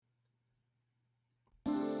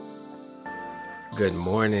good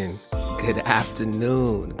morning, good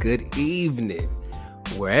afternoon, good evening.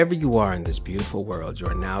 Wherever you are in this beautiful world, you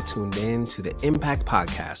are now tuned in to the Impact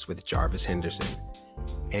Podcast with Jarvis Henderson.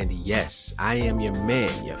 And yes, I am your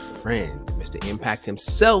man, your friend, Mr. Impact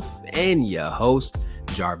himself, and your host,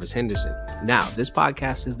 Jarvis Henderson. Now, this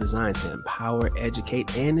podcast is designed to empower,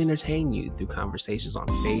 educate, and entertain you through conversations on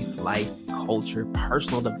faith, life, culture,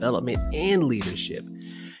 personal development, and leadership.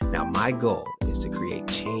 Now, my goal is to create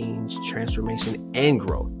change, transformation, and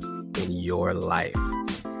growth in your life.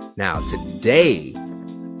 Now, today,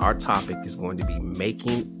 our topic is going to be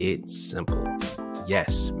making it simple.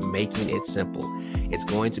 Yes, making it simple. It's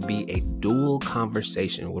going to be a dual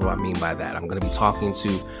conversation. What do I mean by that? I'm going to be talking to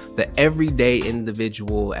the everyday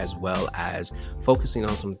individual as well as focusing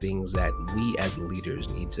on some things that we as leaders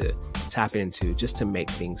need to tap into just to make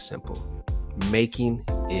things simple. Making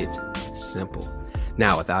it simple.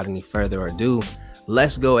 Now, without any further ado,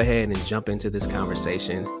 let's go ahead and jump into this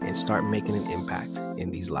conversation and start making an impact in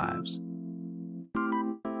these lives.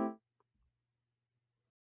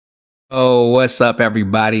 Oh, what's up,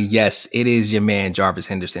 everybody? Yes, it is your man, Jarvis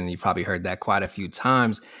Henderson. You've probably heard that quite a few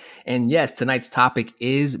times. And yes, tonight's topic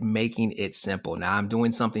is making it simple. Now, I'm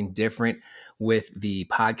doing something different with the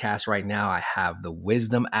podcast right now. I have the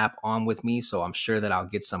Wisdom app on with me, so I'm sure that I'll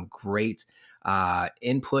get some great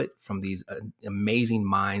input from these amazing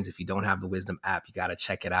minds. If you don't have the Wisdom app, you got to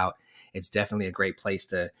check it out. It's definitely a great place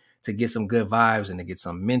to get some good vibes and to get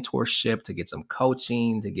some mentorship, to get some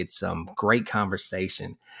coaching, to get some great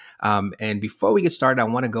conversation. And before we get started, I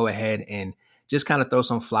want to go ahead and just kind of throw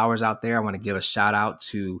some flowers out there. I want to give a shout out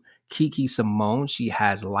to Kiki Simone. She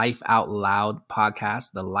has Life Out Loud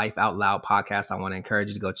podcast, the Life Out Loud podcast. I want to encourage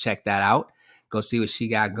you to go check that out. Go see what she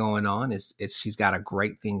got going on. She's got a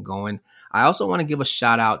great thing going. I also want to give a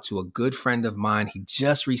shout out to a good friend of mine. He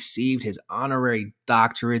just received his honorary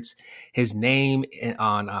doctorates. His name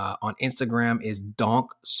on Instagram is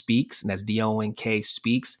Donk Speaks, and that's D-O-N-K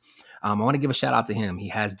Speaks. I want to give a shout out to him. He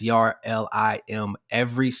has DRLIM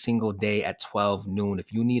every single day at 12 noon.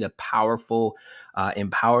 If you need a powerful,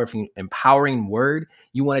 empowering word,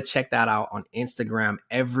 you want to check that out on Instagram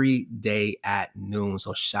every day at noon.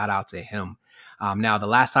 So shout out to him. Now, the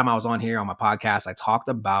last time I was on here on my podcast, I talked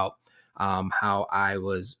about how I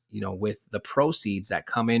was, with the proceeds that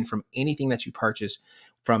come in from anything that you purchase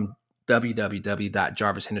from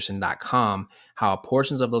www.jarvishenderson.com, how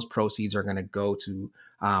portions of those proceeds are going to go to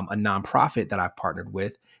a nonprofit that I've partnered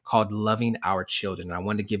with called Loving Our Children. And I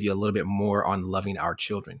wanted to give you a little bit more on Loving Our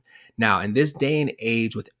Children. Now, in this day and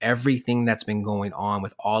age, with everything that's been going on,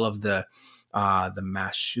 with all of the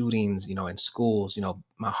mass shootings, in schools,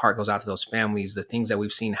 my heart goes out to those families, the things that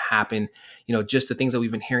we've seen happen, just the things that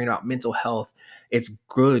we've been hearing about mental health. It's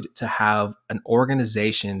good to have an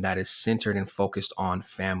organization that is centered and focused on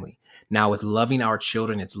family. Now, with Loving Our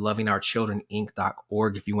Children, it's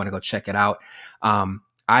lovingourchildreninc.org if you want to go check it out.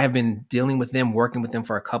 I have been dealing with them, working with them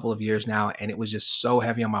for a couple of years now, and it was just so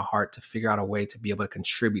heavy on my heart to figure out a way to be able to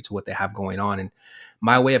contribute to what they have going on. And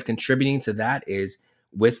my way of contributing to that is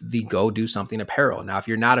with the Go Do Something apparel. Now, if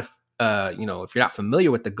you're not if you're not familiar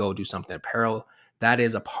with the Go Do Something apparel, that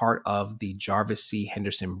is a part of the Jarvis C.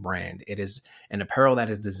 Henderson brand. It is an apparel that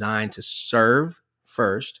is designed to serve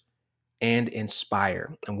first and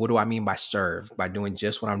inspire. And what do I mean by serve? By doing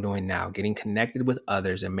just what I'm doing now, getting connected with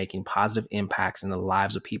others and making positive impacts in the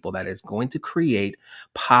lives of people that is going to create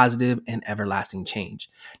positive and everlasting change.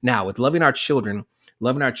 Now, with Loving Our Children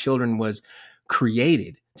was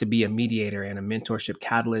created to be a mediator and a mentorship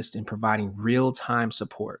catalyst in providing real-time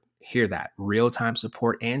support. Hear that, real-time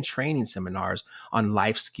support and training seminars on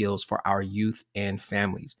life skills for our youth and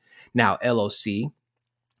families. Now, LOC,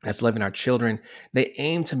 that's Loving Our Children, they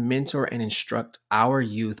aim to mentor and instruct our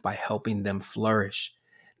youth by helping them flourish.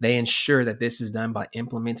 They ensure that this is done by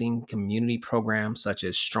implementing community programs such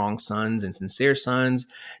as Strong Sons and Sincere Sons,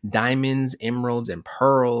 Diamonds, Emeralds, and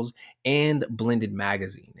Pearls, and Blended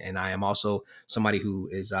Magazine. And I am also somebody who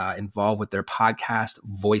is involved with their podcast,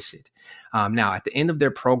 Voice It. Now, at the end of their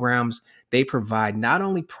programs, they provide not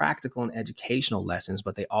only practical and educational lessons,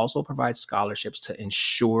 but they also provide scholarships to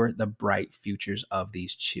ensure the bright futures of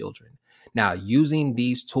these children. Now, using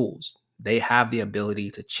these tools, they have the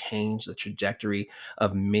ability to change the trajectory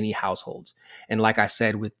of many households. And like I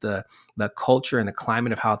said, with the culture and the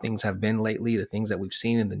climate of how things have been lately, the things that we've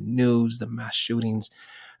seen in the news, the mass shootings,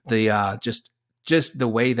 the just the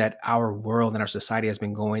way that our world and our society has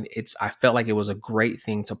been going, I felt like it was a great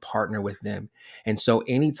thing to partner with them. And so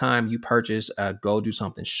anytime you purchase a Go Do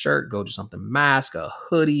Something shirt, Go Do Something mask, a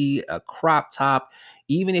hoodie, a crop top,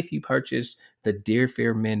 even if you purchase the Dear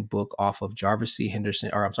Fear Men book off of Jarvis C.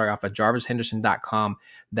 Henderson, or I'm sorry, off of jarvishenderson.com,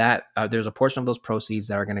 that there's a portion of those proceeds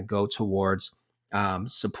that are going to go towards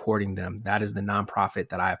supporting them. That is the nonprofit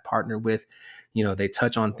that I have partnered with. They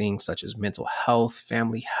touch on things such as mental health,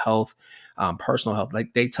 family health, personal health.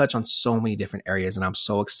 Like, they touch on so many different areas, and I'm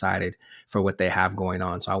so excited for what they have going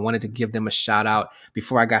on. So I wanted to give them a shout out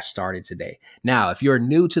before I got started today. Now, if you're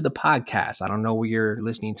new to the podcast, I don't know where you're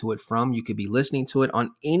listening to it from. You could be listening to it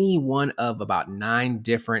on any one of about 9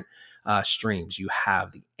 different streams. You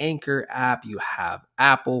have the Anchor app, you have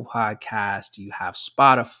Apple Podcast, you have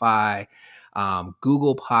Spotify,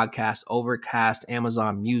 Google Podcast, Overcast,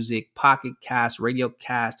 Amazon Music, Pocket Cast, Radio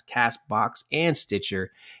Cast, Castbox, and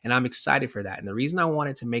Stitcher. And I'm excited for that. And the reason I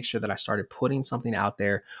wanted to make sure that I started putting something out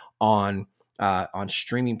there on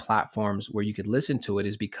streaming platforms where you could listen to it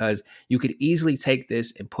is because you could easily take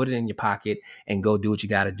this and put it in your pocket and go do what you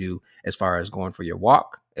got to do, as far as going for your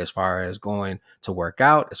walk, as far as going to work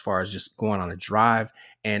out, as far as just going on a drive.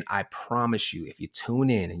 And I promise you, if you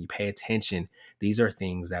tune in and you pay attention, these are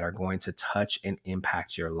things that are going to touch and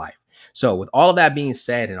impact your life. So with all of that being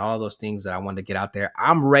said, and all of those things that I wanted to get out there,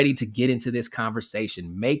 I'm ready to get into this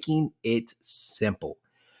conversation, making it simple.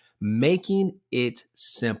 Making it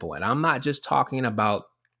simple. And I'm not just talking about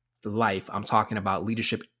life, I'm talking about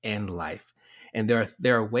leadership and life. And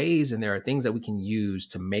there are ways and there are things that we can use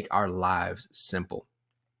to make our lives simple.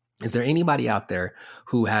 Is there anybody out there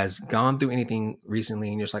who has gone through anything recently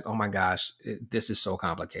and you're just like, oh my gosh, this is so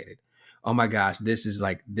complicated. Oh my gosh, this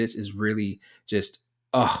is really just,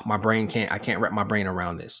 I can't wrap my brain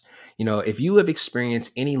around this. If you have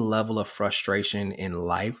experienced any level of frustration in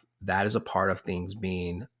life, that is a part of things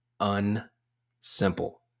being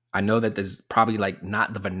unsimple. I know that this is probably like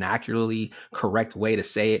not the vernacularly correct way to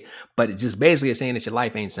say it, but it's just basically saying that your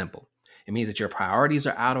life ain't simple. It means that your priorities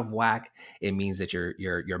are out of whack. It means that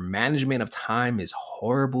your management of time is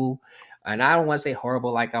horrible. And I don't want to say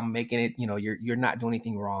horrible like I'm making it, you're not doing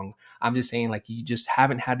anything wrong. I'm just saying, like, you just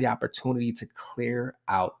haven't had the opportunity to clear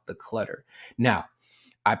out the clutter. Now,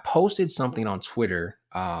 I posted something on Twitter,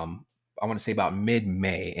 I want to say about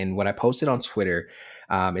mid-May. And what I posted on Twitter,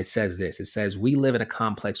 it says this. It says, we live in a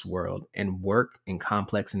complex world and work in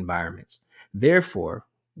complex environments. Therefore,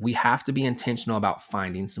 we have to be intentional about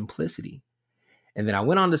finding simplicity. And then I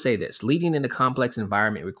went on to say this: leading in a complex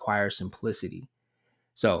environment requires simplicity.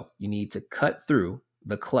 So you need to cut through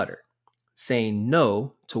the clutter. Saying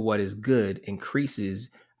no to what is good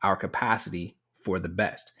increases our capacity for the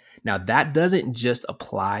best. Now, that doesn't just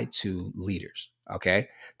apply to leaders, okay?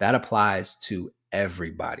 That applies to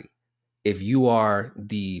everybody. If you are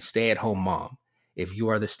the stay-at-home mom, if you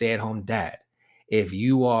are the stay-at-home dad, if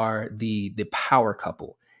you are the power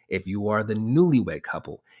couple, if you are the newlywed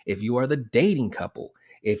couple, if you are the dating couple,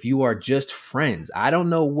 if you are just friends, I don't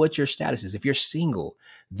know what your status is. If you're single,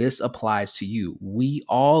 this applies to you. We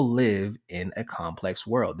all live in a complex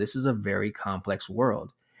world. This is a very complex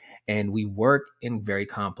world. And we work in very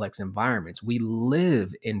complex environments. We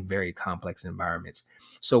live in very complex environments.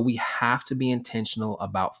 So we have to be intentional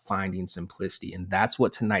about finding simplicity. And that's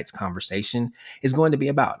what tonight's conversation is going to be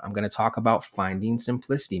about. I'm going to talk about finding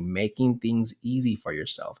simplicity, making things easy for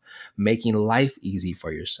yourself, making life easy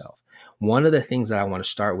for yourself. One of the things that I want to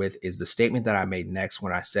start with is the statement that I made next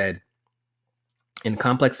when I said, in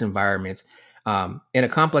complex environments, in a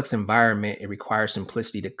complex environment, it requires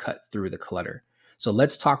simplicity to cut through the clutter. So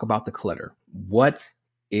let's talk about the clutter. What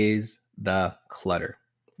is the clutter?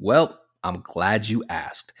 Well, I'm glad you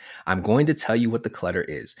asked. I'm going to tell you what the clutter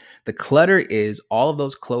is. The clutter is all of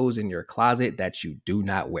those clothes in your closet that you do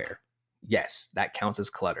not wear. Yes, that counts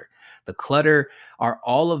as clutter. The clutter are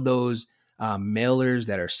all of those mailers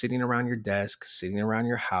that are sitting around your desk, sitting around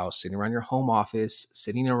your house, sitting around your home office,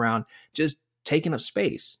 sitting around just taking up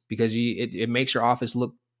space, because it makes your office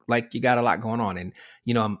look like you got a lot going on. And,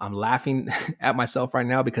 I'm laughing at myself right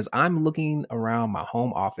now because I'm looking around my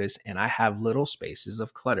home office and I have little spaces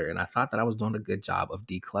of clutter. And I thought that I was doing a good job of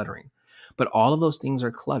decluttering, but all of those things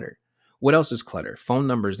are clutter. What else is clutter? Phone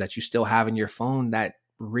numbers that you still have in your phone that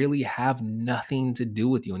really have nothing to do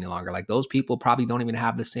with you any longer. Like, those people probably don't even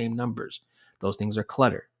have the same numbers. Those things are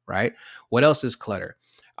clutter, right? What else is clutter?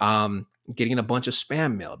 Getting a bunch of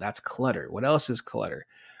spam mail, that's clutter. What else is clutter?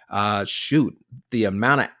 The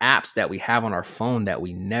amount of apps that we have on our phone that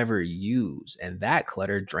we never use, and that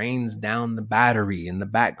clutter drains down the battery in the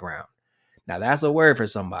background. Now, that's a word for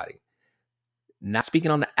somebody. Not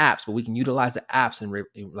speaking on the apps, but we can utilize the apps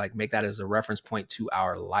and make that as a reference point to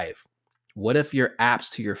our life. What if your apps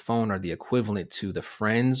to your phone are the equivalent to the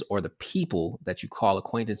friends or the people that you call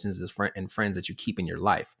acquaintances and friends that you keep in your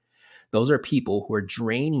life? Those are people who are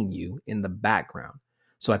draining you in the background.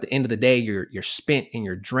 So at the end of the day, you're spent and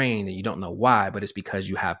you're drained and you don't know why, but it's because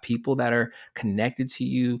you have people that are connected to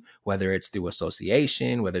you, whether it's through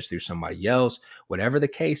association, whether it's through somebody else, whatever the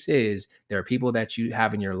case is, there are people that you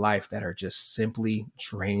have in your life that are just simply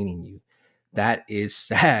draining you. That is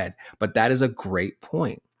sad, but that is a great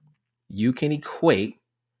point. You can equate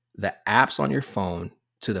the apps on your phone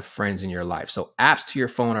to the friends in your life. So apps to your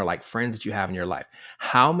phone are like friends that you have in your life.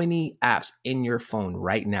 How many apps in your phone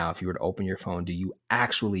right now, if you were to open your phone, do you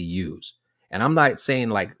actually use? And I'm not saying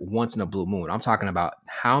like once in a blue moon. I'm talking about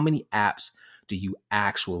how many apps do you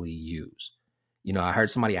actually use? You know, I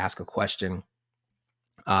heard somebody ask a question.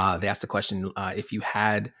 They asked the question, if you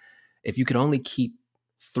could only keep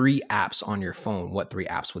 3 apps on your phone, what 3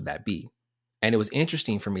 apps would that be? And it was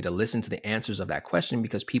interesting for me to listen to the answers of that question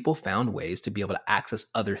because people found ways to be able to access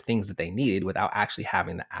other things that they needed without actually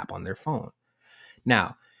having the app on their phone.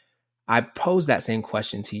 Now, I pose that same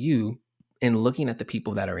question to you in looking at the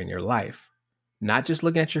people that are in your life, not just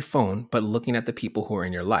looking at your phone, but looking at the people who are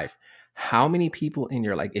in your life. How many people in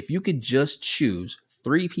your life, if you could just choose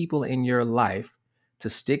 3 people in your life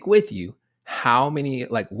to stick with you, how many,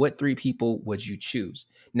 like what 3 people would you choose?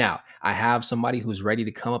 Now, I have somebody who's ready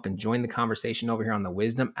to come up and join the conversation over here on the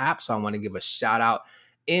Wisdom app. So I want to give a shout out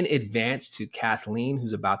in advance to Kathleen,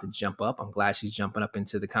 who's about to jump up. I'm glad she's jumping up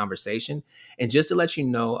into the conversation. And just to let you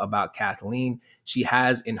know about Kathleen, she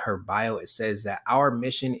has in her bio, it says that our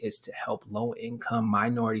mission is to help low income,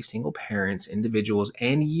 minority, single parents, individuals,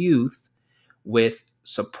 and youth with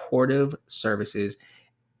supportive services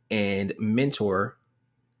and mentor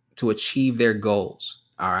to achieve their goals.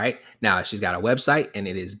 All right. Now she's got a website and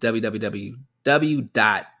it is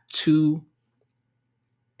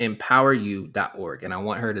www.toempoweryou.org. And I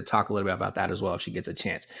want her to talk a little bit about that as well if she gets a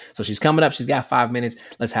chance. So she's coming up. She's got 5 minutes.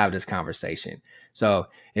 Let's have this conversation. So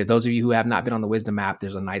if those of you who have not been on the Wisdom app,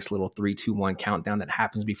 there's a nice little 3, 2, 1 countdown that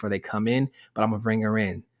happens before they come in, but I'm going to bring her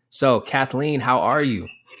in. So Kathleen, how are you? I am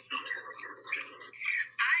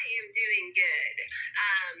doing good.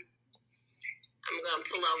 I'm going to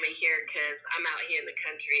pull over here because I'm out here in the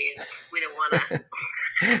country and we don't want to.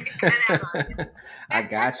 I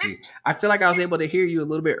got you. I feel like I was able to hear you a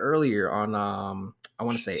little bit earlier on, I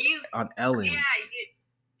want to say on Ellen. Yeah,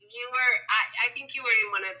 you were, I think you were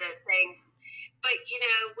in one of the things. But, you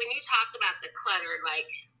know, when you talk about the clutter,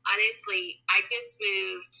 like, honestly, I just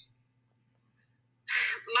moved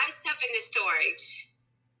my stuff into storage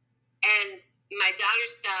and my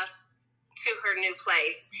daughter's stuff to her new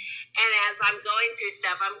place. And as I'm going through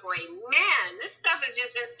stuff, I'm going, man, this stuff has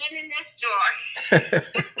just been sitting in this drawer.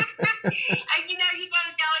 And you know, you go to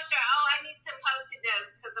the dollar store, oh, I need some Post-it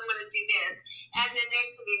notes because I'm going to do this. And then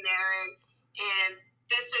they're sitting there and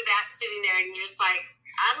this or that sitting there. And you're just like,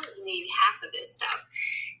 I don't need half of this stuff.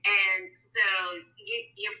 And so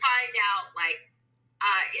you find out like,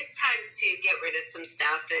 it's time to get rid of some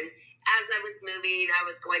stuff. And as I was moving, I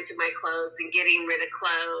was going through my clothes and getting rid of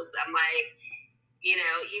clothes. I'm like, you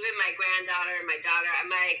know, even my granddaughter and my daughter, I'm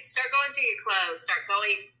like, start going through your clothes, start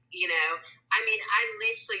going, you know. I mean, I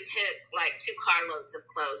literally took like 2 carloads of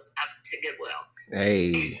clothes up to Goodwill.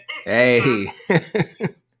 Hey. You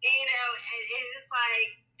know, and it's just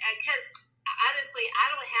like, because honestly, I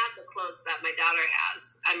don't have the clothes that my daughter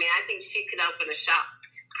has. I mean, I think she could open a shop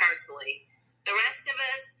personally. The rest of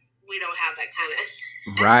us, we don't have that kind of.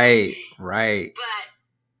 Right. But,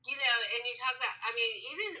 you know, and you talk about, I mean,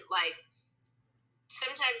 even like,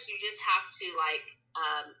 sometimes you just have to like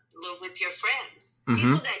live with your friends,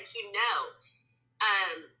 people that you know.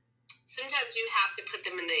 Sometimes you have to put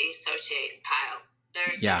them in the associate pile.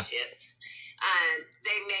 They're associates.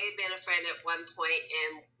 They may have been a friend at one point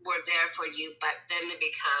and were there for you, but then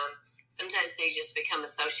sometimes they just become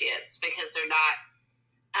associates because they're not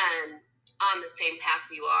on the same path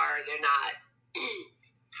you are. They're not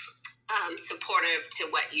supportive to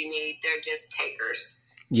what you need. They're just takers.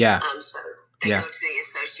 Yeah. So they go to the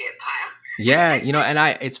associate pile. Yeah, you know, and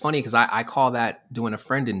it's funny because I call that doing a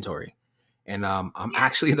friend inventory, and I'm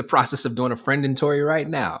actually in the process of doing a friend inventory right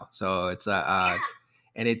now. So it's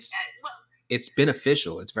and it's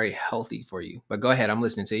beneficial. It's very healthy for you. But go ahead, I'm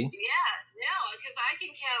listening to you. Yeah, no, because I can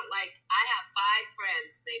count like I have 5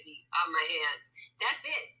 friends maybe on my hand. That's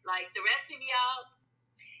it. Like the rest of y'all,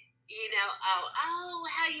 you know, oh,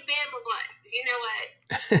 how you been? Blah, blah. You know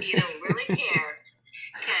what? You don't really care.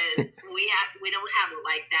 Because we don't have it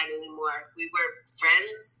like that anymore. We were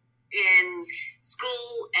friends in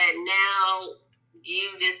school, and now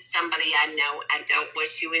you just somebody I know. I don't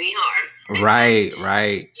wish you any harm. Right.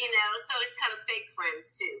 You know, so it's kind of fake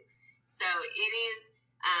friends too. So it is.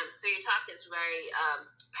 So your talk is very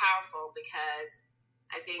powerful because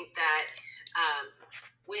I think that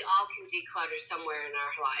we all can declutter somewhere in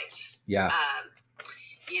our life. Yeah.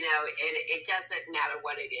 It doesn't matter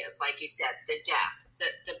what it is. Like you said, the desk,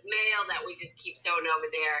 the mail that we just keep throwing over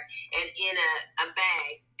there and in a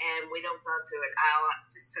bag, and we don't go through it. I'll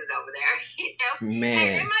just put it over there. Man.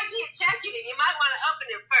 Hey, there might be a check in it. You might want to open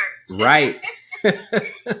it first. Right.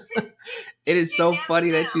 It is so funny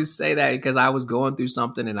that you say that, because I was going through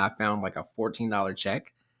something and I found like a $14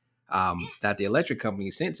 check that the electric company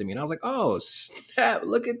sent to me. And I was like, oh, snap,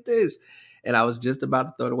 look at this. And I was just about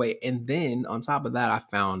to throw it away. And then on top of that, I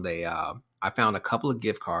found a couple of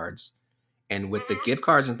gift cards. And with the gift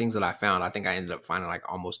cards and things that I found, I think I ended up finding like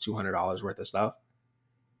almost $200 worth of stuff.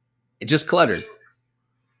 It just cluttered.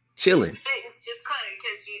 Chilling. It's just cluttered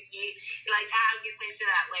because you like, I'll get this shit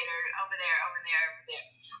out later, over there. I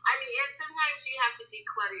mean, and sometimes you have to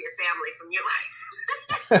declutter your family from your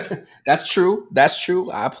life. That's true.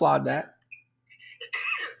 I applaud that.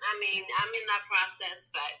 I mean, I'm in that process,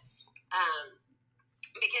 but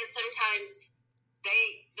because sometimes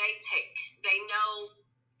they know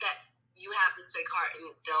that you have this big heart, and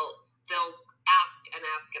they'll ask and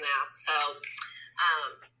ask and ask. So,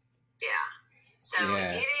 yeah. So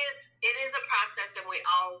it is a process, and we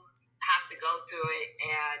all have to go through it.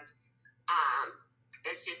 And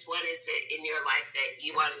it's just, what is it in your life that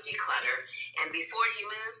you want to declutter? And before you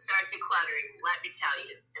move, start decluttering. Let me tell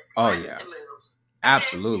you, it's less to move.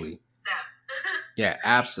 Absolutely. So. Yeah,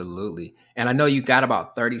 absolutely. And I know you got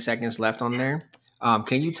about 30 seconds left on there.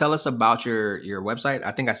 Can you tell us about your website?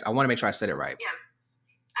 I think I want to make sure I said it right. Yeah.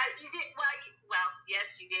 You did. Well,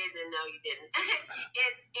 yes, you did, and no, you didn't.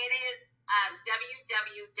 It is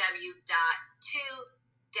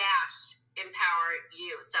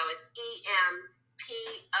www.2-empoweru. So it's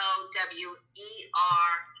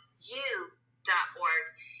EMPOWERU.org.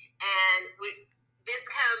 And this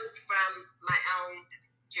comes from my own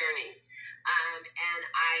journey. And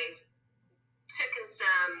I've taken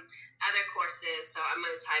some other courses, so I'm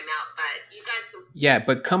going to time out. But you guys can... Yeah,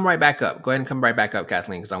 but come right back up. Go ahead and come right back up,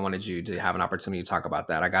 Kathleen, because I wanted you to have an opportunity to talk about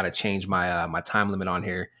that. I got to change my my time limit on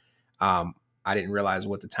here. I didn't realize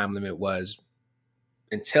what the time limit was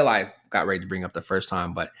until I got ready to bring up the first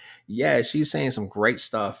time. But yeah, she's saying some great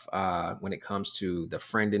stuff when it comes to the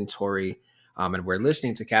Friendentory. And we're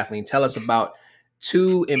listening to Kathleen. Tell us about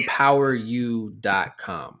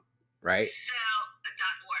toempoweryou.com, right? So,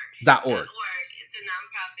 .org. It's a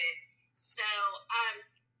nonprofit. So,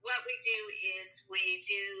 what we do is we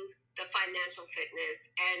do the financial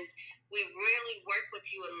fitness, and we really work with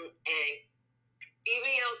you and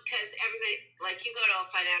even because everybody, like, you go to a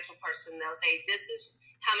financial person, they'll say, this is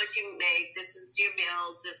how much you make, this is your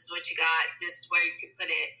bills, this is what you got, this is where you can put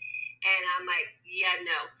it. And I'm like, yeah,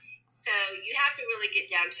 no. So you have to really get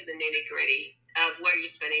down to the nitty gritty of where you're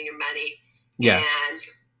spending your money. Yeah. And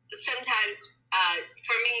sometimes,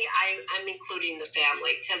 for me, I'm including the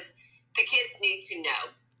family, because the kids need to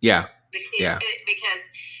know. Yeah. Because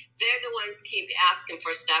they're the ones who keep asking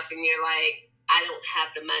for stuff, and you're like, I don't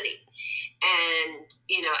have the money. And,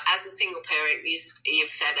 as a single parent, you've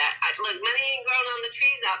said that. Look, money ain't growing on the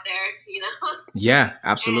trees out there, Yeah,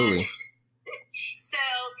 absolutely. So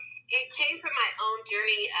it came from my own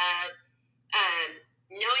journey of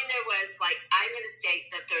knowing there was, like, I'm in a state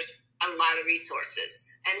that there's a lot of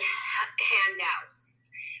resources and handouts,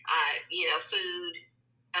 food,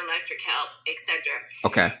 electric help, etc.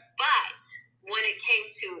 Okay. But when it came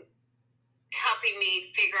to helping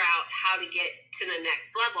me figure out how to get to the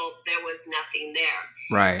next level, there was nothing there.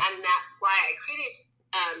 Right. And that's why I created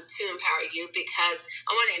To Empower You, because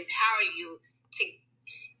I want to empower you to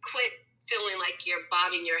quit feeling like you're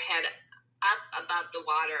bobbing your head up above the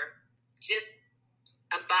water, just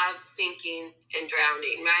above sinking and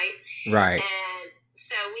drowning, right? Right. And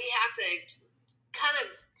so we have to kind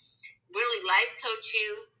of really life coach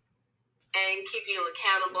you and keep you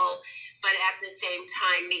accountable, but at the same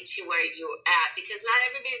time meet you where you're at, because not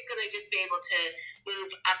everybody's going to just be able to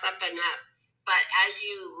move up, and up. But as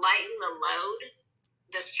you lighten the load,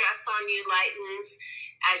 the stress on you lightens,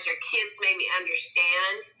 as your kids maybe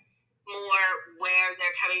understand more where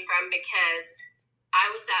they're coming from, because I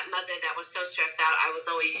was that mother that was so stressed out, I was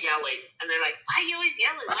always yelling. And they're like, why are you always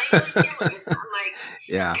yelling? I'm like,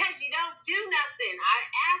 yeah, because you don't do nothing. I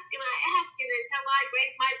ask, and until I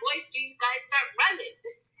raise my voice, do you guys start running?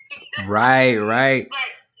 Right. But,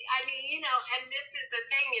 I mean, and this is the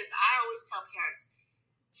thing, is I always tell parents,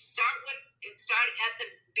 start at the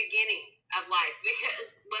beginning of life,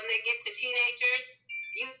 because when they get to teenagers,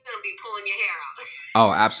 you're going to be pulling your hair out.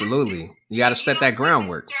 Oh, absolutely. You got to set that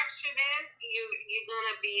groundwork. Structure then, you're going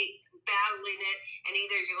to be battling it, and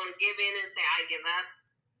either you're going to give in and say, I give up,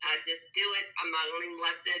 just do it, I'm not going to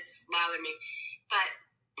let this bother me. But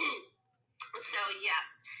So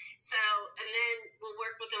yes. So, and then we'll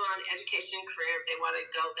work with them on education and career if they want to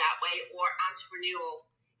go that way, or entrepreneurial.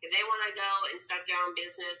 If they want to go and start their own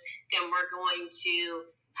business, then we're going to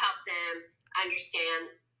help them understand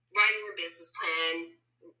writing a business plan,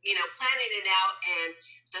 planning it out, and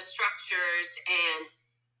the structures, and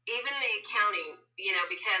even the accounting,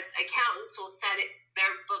 because accountants will set the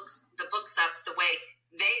books up the way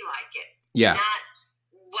they like it. Yeah. Not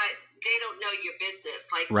what they don't know your business.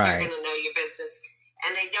 Like Right. You're going to know your business,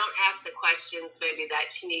 and they don't ask the questions maybe that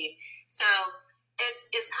you need. So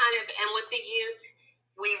it's kind of, and with the youth,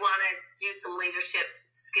 we want to do some leadership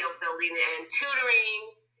skill building and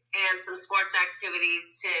tutoring and some sports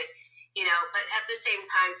activities to, but at the same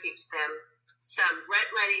time teach them some rent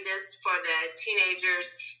readiness for the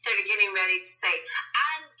teenagers that are getting ready to say,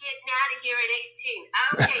 I'm getting out of here at 18.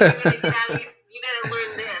 Okay, you're going to get out of here. You better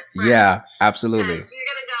learn this first. Yeah, absolutely. Because you're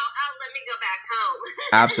going to go, let me go back home.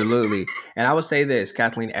 Absolutely. And I would say this,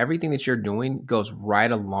 Kathleen, everything that you're doing goes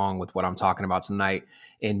right along with what I'm talking about tonight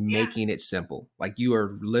in making it simple. Like you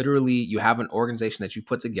have an organization that you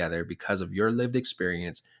put together because of your lived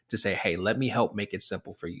experience to say, hey, let me help make it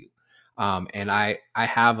simple for you. And I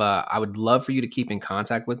would love for you to keep in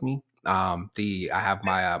contact with me. I have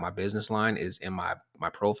my business line is in my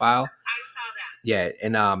profile. I saw that. Yeah,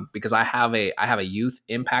 and because I have a youth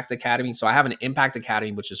impact academy. So I have an impact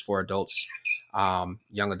academy which is for adults,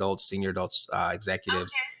 young adults, senior adults,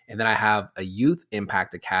 executives. Okay. And then I have a youth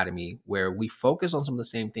impact academy where we focus on some of the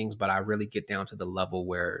same things, but I really get down to the level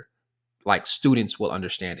where like students will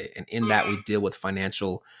understand it. And in that we deal with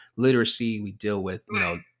financial literacy, we deal with,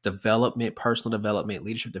 development, personal development,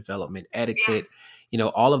 leadership development, etiquette,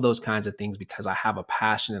 all of those kinds of things, because I have a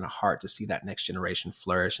passion and a heart to see that next generation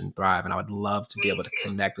flourish and thrive. And I would love to be able to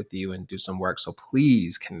connect with you and do some work. So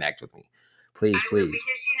please connect with me. Please. Because you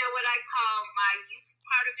know what I call my youth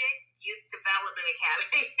part of it? Youth Development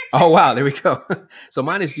Academy. Oh, wow. There we go. So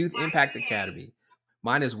mine is Youth Impact Academy.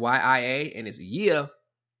 Mine is YIA, and it's a year.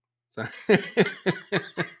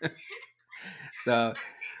 So,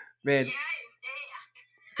 man,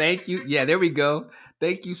 thank you. Yeah, there we go.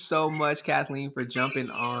 Thank you so much, Kathleen, for jumping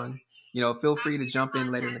on. Feel free to jump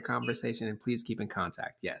in later in the conversation, and please keep in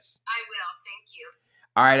contact. Yes. I will. Thank you.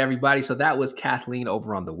 All right, everybody. So that was Kathleen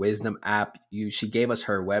over on the Wisdom app. She gave us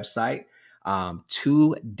her website,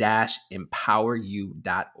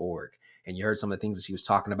 to-empoweryou.org. And you heard some of the things that she was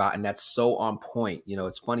talking about, and that's so on point.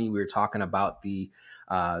 It's funny, we were talking about the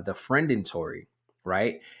friend inventory,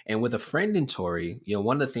 right? And with a friend inventory,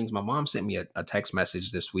 one of the things, my mom sent me a text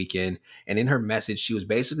message this weekend, and in her message, she was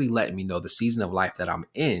basically letting me know the season of life that I'm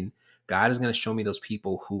in, God is going to show me those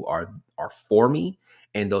people who are for me,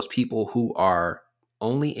 and those people who are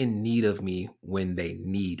only in need of me when they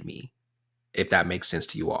need me. If that makes sense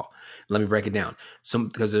to you all. Let me break it down.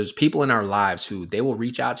 Because there's people in our lives who they will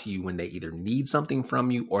reach out to you when they either need something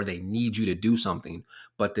from you or they need you to do something,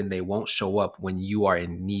 but then they won't show up when you are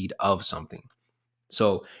in need of something.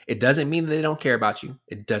 So it doesn't mean that they don't care about you.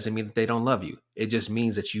 It doesn't mean that they don't love you. It just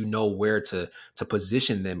means that you know where to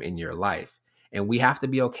position them in your life. And we have to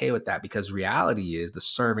be okay with that, because reality is the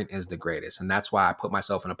servant is the greatest. And that's why I put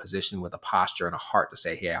myself in a position with a posture and a heart to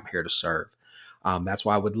say, hey, I'm here to serve. That's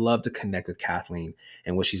why I would love to connect with Kathleen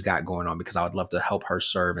and what she's got going on, because I would love to help her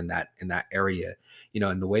serve in that area.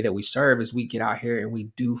 And the way that we serve is we get out here and we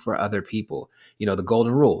do for other people. The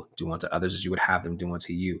golden rule, do unto others as you would have them do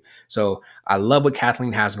unto you. So I love what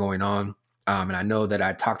Kathleen has going on. And I know that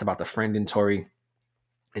I talked about the friend inventory,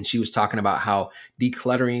 and she was talking about how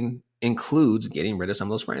decluttering includes getting rid of some of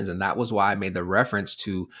those friends. And that was why I made the reference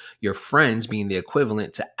to your friends being the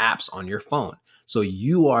equivalent to apps on your phone. So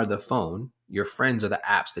you are the phone. Your friends are the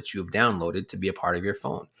apps that you have downloaded to be a part of your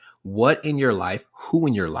phone. What in your life, who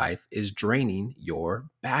in your life is draining your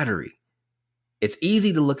battery? It's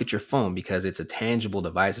easy to look at your phone because it's a tangible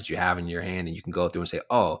device that you have in your hand, and you can go through and say,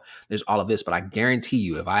 oh, there's all of this. But I guarantee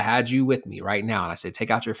you, if I had you with me right now and I said, take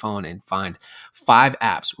out your phone and find 5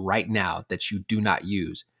 apps right now that you do not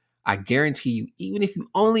use, I guarantee you, even if you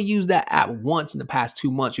only use that app once in the past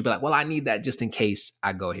 2 months, you'll be like, well, I need that just in case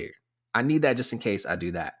I go here. I need that just in case I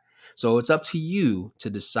do that. So it's up to you to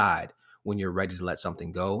decide when you're ready to let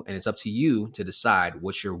something go. And it's up to you to decide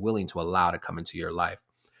what you're willing to allow to come into your life.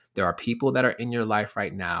 There are people that are in your life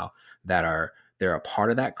right now they're a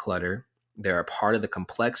part of that clutter. They're a part of the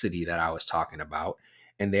complexity that I was talking about,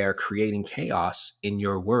 and they are creating chaos in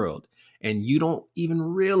your world. And you don't even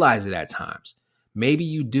realize it at times. Maybe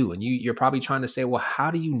you do. And you're probably trying to say, well,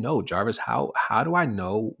 how do you know, Jarvis? How do I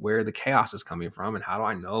know where the chaos is coming from? And how do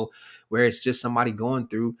I know where it's just somebody going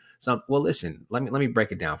through some? Well, listen, let me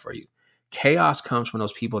break it down for you. Chaos comes from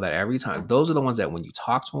those people that every time, those are the ones that when you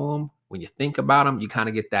talk to them, when you think about them, you kind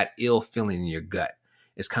of get that ill feeling in your gut.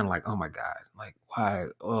 It's kind of like, oh my God, like why?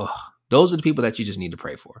 Oh, those are the people that you just need to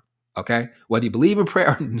pray for. Okay. Whether you believe in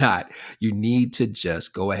prayer or not, you need to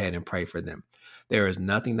just go ahead and pray for them. There is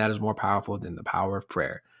nothing that is more powerful than the power of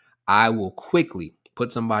prayer. I will quickly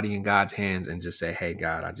put somebody in God's hands and just say, hey,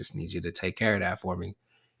 God, I just need you to take care of that for me.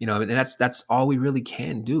 And that's all we really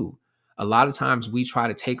can do. A lot of times we try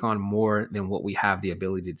to take on more than what we have the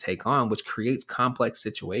ability to take on, which creates complex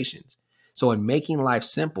situations. So in making life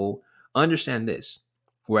simple, understand this.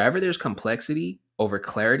 Wherever there's complexity over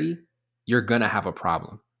clarity, you're going to have a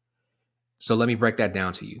problem. So let me break that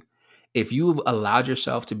down to you. If you've allowed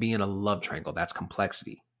yourself to be in a love triangle, that's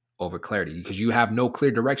complexity over clarity because you have no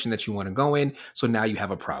clear direction that you want to go in. So now you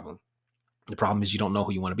have a problem. The problem is you don't know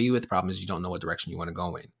who you want to be with. The problem is you don't know what direction you want to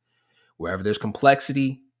go in. Wherever there's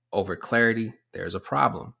complexity over clarity, there's a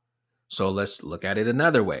problem. So let's look at it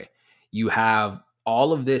another way. You have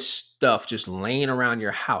all of this stuff just laying around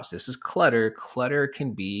your house. This is clutter. Clutter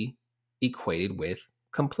can be equated with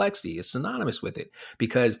complexity. It's synonymous with it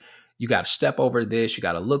because you got to step over this. You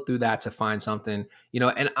got to look through that to find something,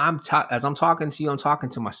 and as I'm talking to you, I'm talking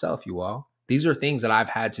to myself, you all. These are things that I've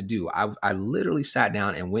had to do. I literally sat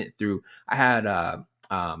down and went through. I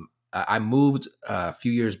moved a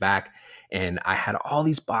few years back and I had all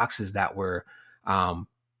these boxes that were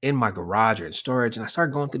in my garage or in storage. And I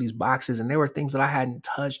started going through these boxes and there were things that I hadn't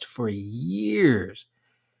touched for years.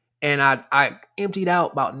 And I emptied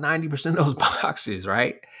out about 90% of those boxes,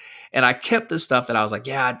 right? And I kept the stuff that I was like,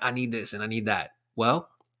 yeah, I need this and I need that. Well,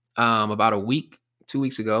 about a week, 2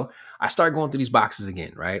 weeks ago, I started going through these boxes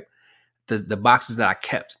again, right? The boxes that I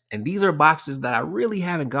kept. And these are boxes that I really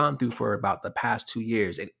haven't gone through for about the past 2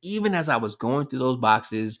 years. And even as I was going through those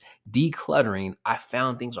boxes, decluttering, I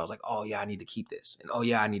found things where I was like, oh yeah, I need to keep this. And oh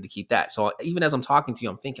yeah, I need to keep that. So even as I'm talking to you,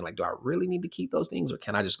 I'm thinking like, do I really need to keep those things or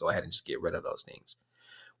can I just go ahead and just get rid of those things?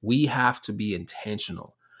 We have to be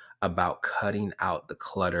intentional about cutting out the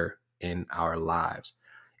clutter in our lives.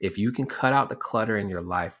 If you can cut out the clutter in your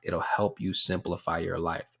life, it'll help you simplify your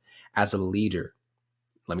life. As a leader,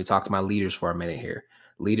 let me talk to my leaders for a minute here.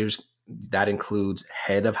 Leaders, that includes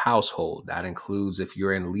head of household. That includes if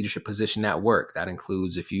you're in a leadership position at work. That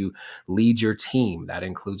includes if you lead your team. That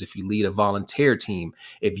includes if you lead a volunteer team.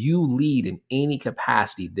 If you lead in any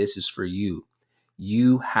capacity, this is for you.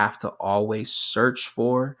 You have to always search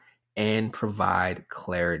for and provide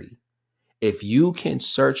clarity. If you can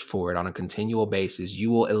search for it on a continual basis,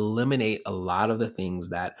 you will eliminate a lot of the things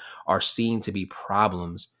that are seen to be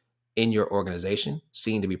problems in your organization,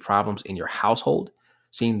 seen to be problems in your household,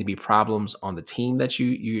 seen to be problems on the team that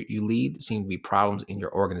you lead, seen to be problems in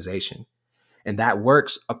your organization. And that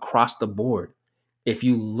works across the board. If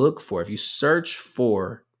you search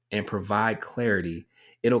for and provide clarity,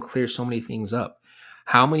 it'll clear so many things up.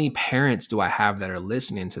 How many parents do I have that are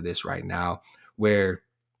listening to this right now where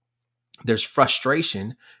there's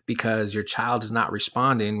frustration because your child is not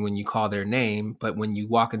responding when you call their name, but when you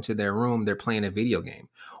walk into their room, they're playing a video game,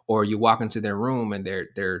 or you walk into their room and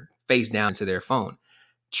they're face down to their phone.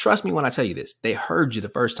 Trust me when I tell you this, they heard you the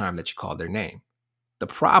first time that you called their name. The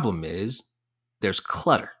problem is there's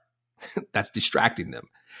clutter that's distracting them.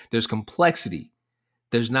 There's complexity.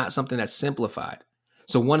 There's not something that's simplified.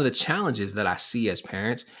 So one of the challenges that I see as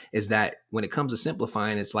parents is that when it comes to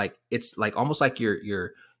simplifying, it's like almost like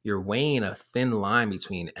you're weighing a thin line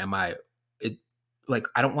between I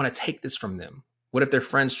don't want to take this from them. What if their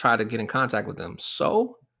friends try to get in contact with them?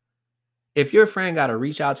 So if your friend got to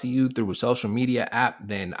reach out to you through a social media app,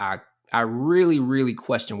 then I really, really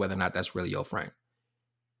question whether or not that's really your friend.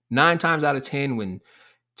 9 times out of 10, when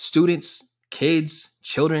students, kids,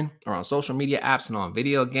 children are on social media apps and on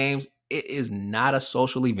video games, it is not a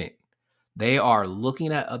social event. They are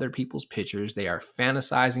looking at other people's pictures. They are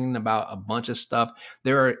fantasizing about a bunch of stuff.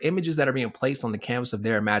 There are images that are being placed on the canvas of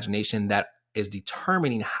their imagination that is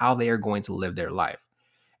determining how they are going to live their life.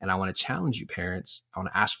 And I want to challenge you, parents. I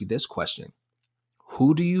want to ask you this question.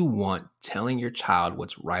 Who do you want telling your child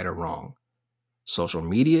what's right or wrong? Social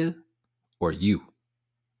media or you?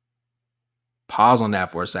 Pause on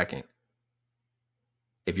that for a second.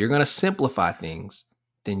 If you're going to simplify things,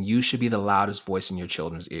 then you should be the loudest voice in your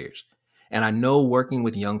children's ears. And I know working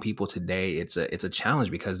with young people today, it's a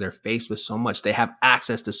challenge because they're faced with so much. They have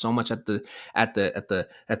access to so much at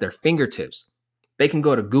their fingertips. They can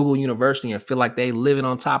go to Google University and feel like they living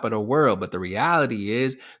on top of the world. But the reality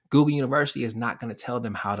is Google University is not going to tell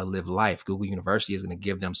them how to live life. Google University is going to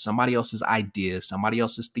give them somebody else's ideas, somebody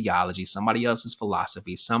else's theology, somebody else's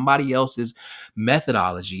philosophy, somebody else's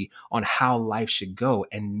methodology on how life should go.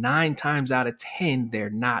 And 9 times out of 10,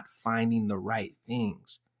 they're not finding the right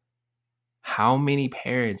things. How many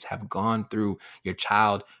parents have gone through your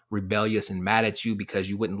child rebellious and mad at you because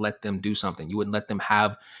you wouldn't let them do something? You wouldn't let them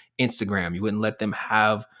have Instagram. You wouldn't let them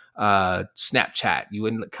have Snapchat. You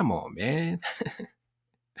wouldn't. Come on, man.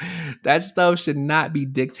 That stuff should not be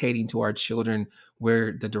dictating to our children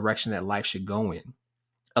where the direction that life should go in.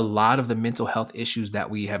 A lot of the mental health issues that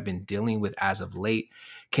we have been dealing with as of late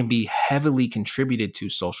can be heavily contributed to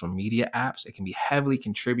social media apps. It can be heavily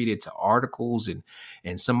contributed to articles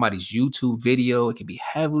and somebody's YouTube video. It can be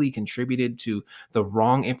heavily contributed to the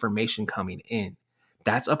wrong information coming in.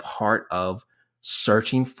 That's a part of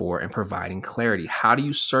searching for and providing clarity. How do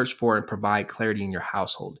you search for and provide clarity in your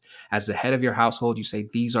household? As the head of your household, you say,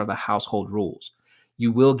 these are the household rules.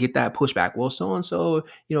 You will get that pushback. Well, so-and-so,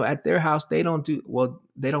 at their house, they don't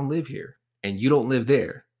live here and you don't live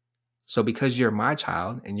there. So because you're my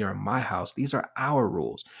child and you're in my house, these are our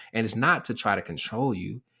rules. And it's not to try to control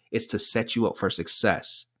you. It's to set you up for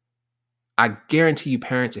success. I guarantee you,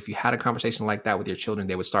 parents, if you had a conversation like that with your children,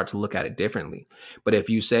 they would start to look at it differently. But if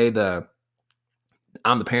you say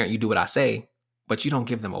I'm the parent, you do what I say, but you don't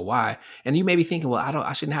give them a why. And you may be thinking, well,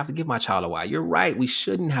 I shouldn't have to give my child a why. You're right. We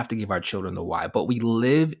shouldn't have to give our children the why, but we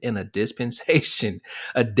live in a dispensation,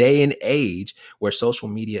 a day and age where social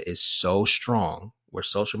media is so strong, where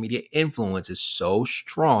social media influence is so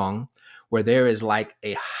strong, where there is like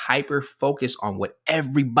a hyper focus on what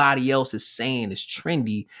everybody else is saying is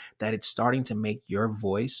trendy, that it's starting to make your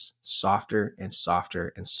voice softer and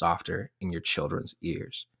softer and softer in your children's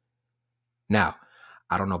ears. Now,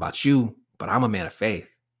 I don't know about you, but I'm a man of faith.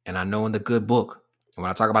 And I know in the good book, and when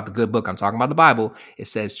I talk about the good book, I'm talking about the Bible, it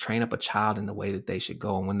says, train up a child in the way that they should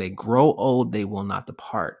go. And when they grow old, they will not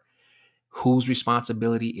depart. Whose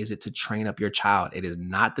responsibility is it to train up your child? It is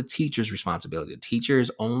not the teacher's responsibility. The teacher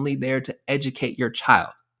is only there to educate your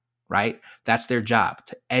child, right? That's their job,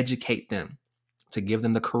 to educate them, to give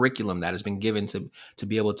them the curriculum that has been given to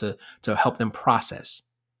be able to help them process.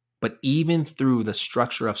 But even through the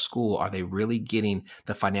structure of school, are they really getting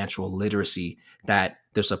the financial literacy that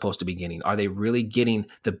they're supposed to be getting? Are they really getting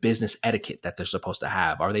the business etiquette that they're supposed to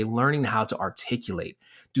have? Are they learning how to articulate?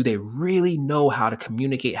 Do they really know how to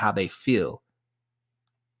communicate how they feel?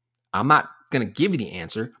 I'm not going to give you the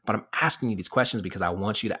answer, but I'm asking you these questions because I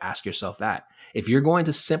want you to ask yourself that. If you're going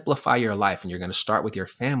to simplify your life and you're going to start with your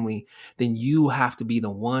family, then you have to be the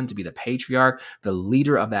one to be the patriarch, the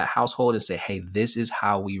leader of that household, and say, hey, this is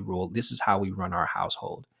how we rule. This is how we run our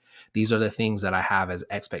household. These are the things that I have as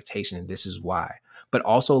expectation, and this is why. But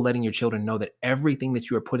also letting your children know that everything that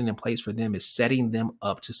you are putting in place for them is setting them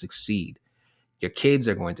up to succeed. Your kids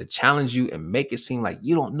are going to challenge you and make it seem like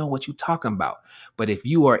you don't know what you're talking about. But if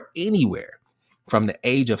you are anywhere from the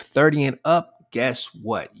age of 30 and up, guess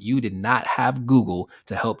what? You did not have Google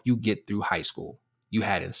to help you get through high school. You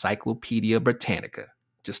had Encyclopedia Britannica.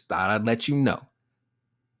 Just thought I'd let you know.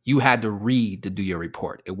 You had to read to do your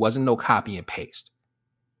report. It wasn't no copy and paste.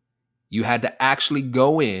 You had to actually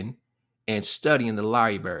go in and study in the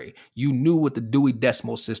library. You knew what the Dewey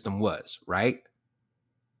Decimal System was, right?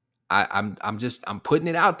 I'm putting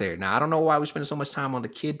it out there. Now, I don't know why we're spending so much time on the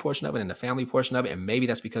kid portion of it and the family portion of it. And maybe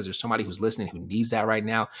that's because there's somebody who's listening who needs that right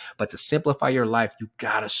now. But to simplify your life, you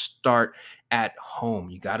got to start at home.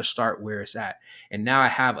 You got to start where it's at. And now I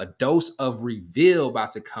have a dose of reveal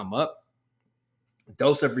about to come up.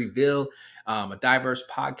 Dose of Reveal, a diverse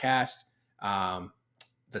podcast.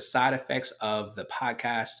 The side effects of the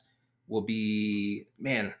podcast will be,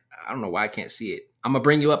 man, I don't know why I can't see it. I'm going to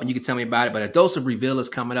bring you up and you can tell me about it, but a dose of reveal is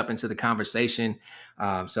coming up into the conversation.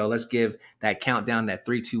 So let's give that countdown, that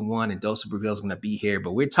 3, 2, 1, and dose of reveal is going to be here.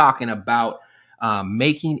 But we're talking about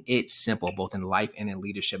making it simple, both in life and in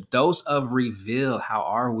leadership. Dose of reveal, how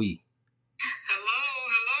are we?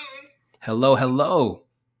 Hello. Hello.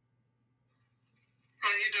 How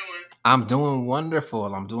you doing? I'm doing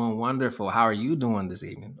wonderful. How are you doing this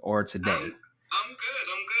evening or today? I'm good.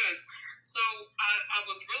 So I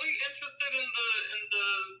was really interested in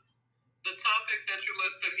the topic that you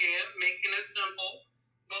listed here, making it simple,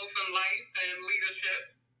 both in life and leadership.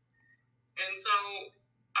 And so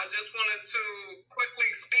I just wanted to quickly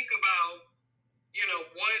speak about,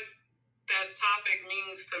 what that topic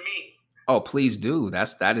means to me. Oh, please do.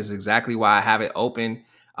 That is exactly why I have it open.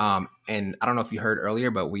 And I don't know if you heard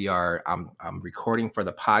earlier, but I'm recording for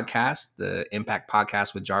the podcast, the Impact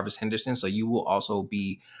Podcast with Jarvis Henderson. So you will also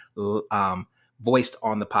be voiced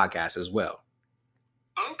on the podcast as well.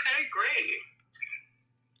 Okay, great.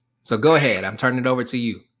 So go ahead. I'm turning it over to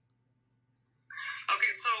you.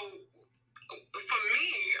 Okay, so for me,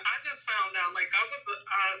 I just found out, like,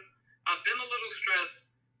 I've been a little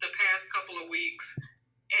stressed the past couple of weeks,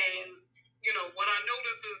 and what I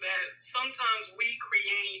notice is that sometimes we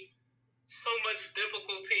create so much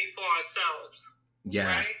difficulty for ourselves. Yeah,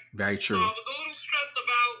 right? Very true. So I was a little stressed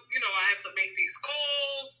about, I have to make these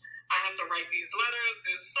calls, I have to write these letters.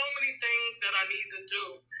 There's so many things that I need to do,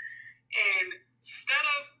 and instead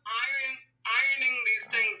of ironing these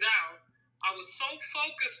things out, I was so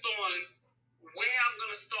focused on where I'm going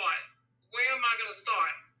to start. Where am I going to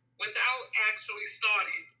start? Without actually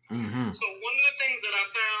starting. Mm-hmm. So one of the things that I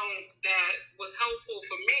found that was helpful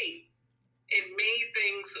for me and made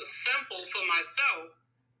things simple for myself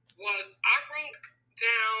was I wrote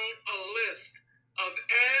down a list of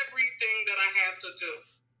everything that I have to do.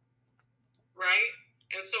 Right?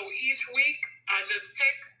 And so each week I just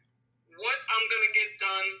pick what I'm going to get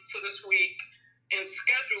done for this week and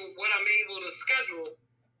schedule what I'm able to schedule.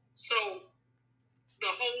 So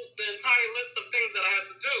the entire list of things that I have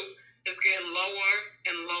to do is getting lower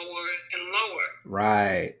and lower and lower.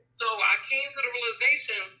 Right. So I came to the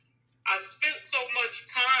realization I spent so much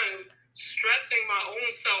time stressing my own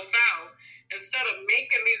self out instead of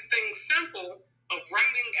making these things simple, of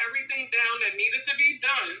writing everything down that needed to be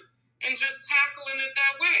done and just tackling it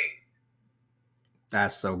that way.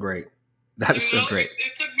 That's so great. That is so great.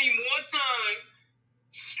 It took me more time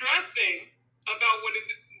stressing about what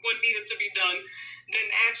needed to be done than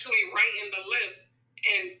actually writing the list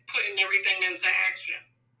and putting everything into action.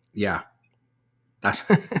 Yeah. That's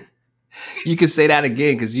you can say that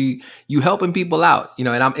again, because you helping people out, and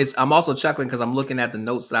I'm also chuckling because I'm looking at the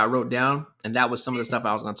notes that I wrote down, and that was some of the stuff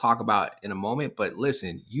I was going to talk about in a moment. But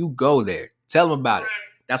listen, you go there, tell them about it.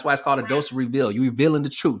 That's why it's called a dose of reveal. You revealing the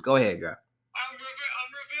truth. Go ahead, girl. I'm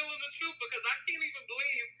revealing the truth because I can't even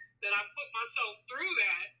believe that I put myself through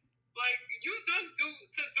that. Like, you've done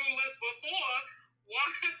to-do lists before. Why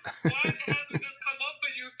hasn't this come up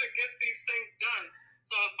for you to get these things done?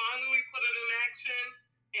 So I finally put it in action,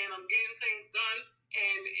 and I'm getting things done.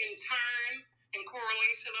 And in turn, in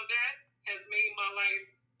correlation of that, has made my life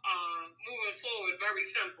moving forward very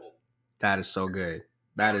simple. That is so good.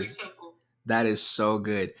 Simple. That is so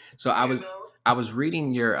good. So I was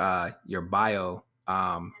reading your bio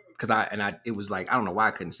because it was like, I don't know why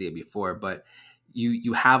I couldn't see it before, but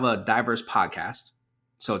you have a diverse podcast.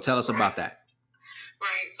 So tell us about that.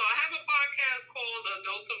 Right. So I have a podcast called A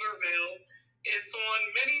Dose of Reveal. It's on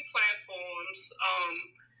many platforms.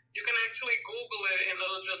 You can actually Google it and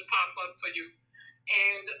it'll just pop up for you.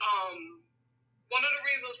 And one of the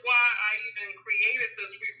reasons why I even created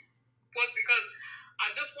this was because I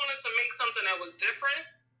just wanted to make something that was different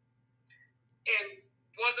and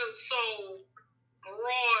wasn't so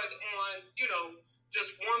broad on,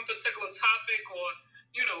 just one particular topic or,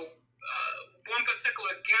 one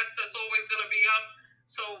particular guest that's always going to be up.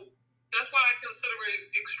 So that's why I consider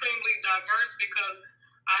it extremely diverse, because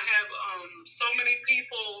I have so many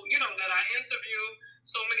people, that I interview,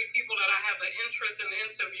 so many people that I have an interest in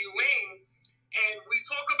interviewing, and we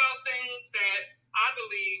talk about things that I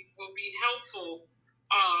believe will be helpful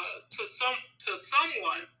to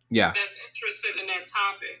someone that's interested in that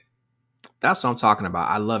topic. That's what I'm talking about.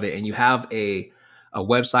 I love it. And you have a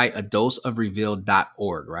website,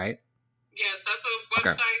 adoseofreveal.org, right? Yes, that's a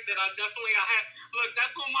website that I have. Look,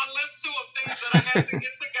 that's on my list too of things that I have to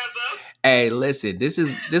get together. Hey, listen, this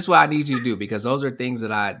is what I need you to do, because those are things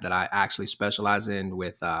that I actually specialize in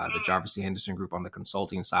with the Jarvis C. Henderson Group on the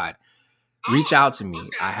consulting side. Reach out to me. Okay.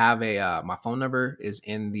 I have my phone number is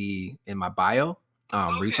in my bio.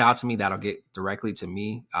 Reach out to me. That'll get directly to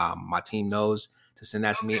me. My team knows to send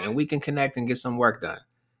that to me, and we can connect and get some work done.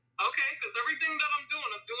 Okay, because everything that I'm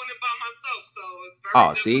doing it by myself, so it's very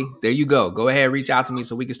difficult. See, there you go. Go ahead, reach out to me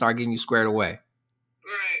so we can start getting you squared away.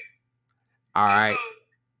 Right. All right.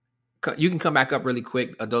 So, you can come back up really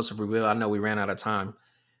quick, A Dose of Reveal. I know we ran out of time.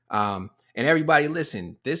 And everybody,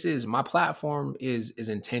 listen, my platform is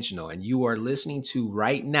intentional, and you are listening to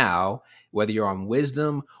right now, whether you're on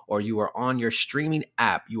Wisdom or you are on your streaming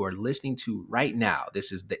app, you are listening to right now.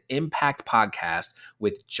 This is the Impact Podcast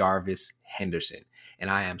with Jarvis Henderson, and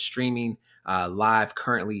I am streaming live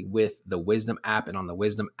currently with the Wisdom app. And on the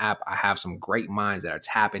Wisdom app, I have some great minds that are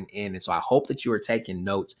tapping in. And so I hope that you are taking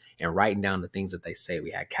notes and writing down the things that they say. We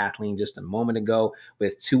had Kathleen just a moment ago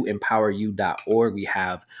with toempoweryou.org. We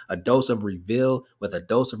have A Dose of Reveal with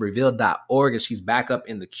adoseofreveal.org, and she's back up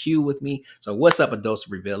in the queue with me. So what's up, A Dose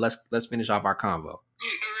of Reveal? Let's finish off our convo. All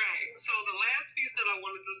right. So the last piece that I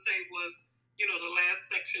wanted to say was, the last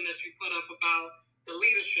section that you put up about the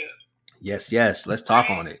leadership. Yes. Let's talk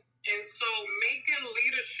on it. And so making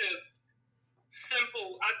leadership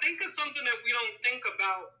simple, I think is something that we don't think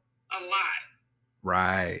about a lot.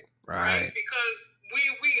 Right. Because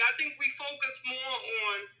I think we focus more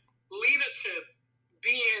on leadership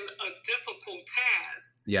being a difficult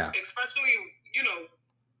task. Yeah. Especially,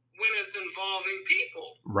 when it's involving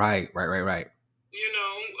people. Right. A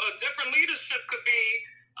different leadership could be,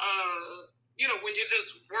 when you're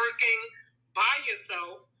just working by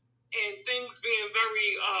yourself and things being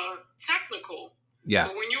very technical. Yeah.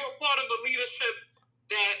 But when you're a part of a leadership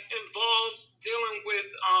that involves dealing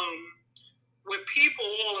with people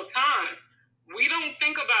all the time, we don't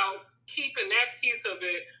think about keeping that piece of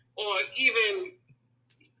it or even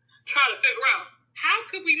try to figure out how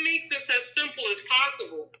could we make this as simple as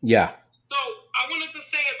possible. Yeah. So I wanted to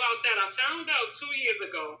say about that. I found out 2 years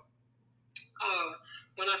ago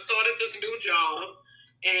when I started this new job,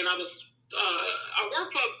 and I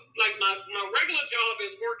work for, like, my regular job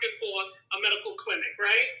is working for a medical clinic,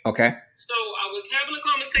 right? Okay. So I was having a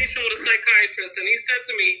conversation with a psychiatrist, and he said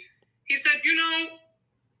to me,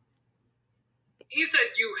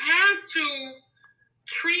 you have to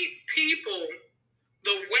treat people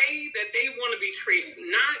the way that they want to be treated.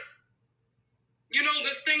 Not,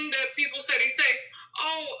 this thing that people say,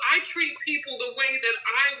 oh, I treat people the way that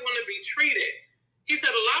I want to be treated. He said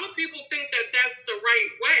a lot of people think that that's the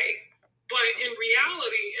right way, but in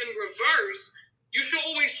reality, in reverse, you should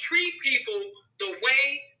always treat people the way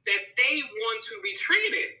that they want to be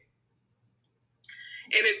treated.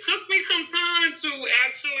 And it took me some time to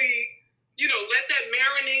actually, let that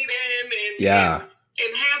marinate in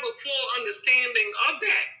and have a full understanding of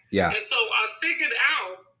that. Yeah. And so I figured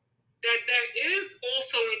out that is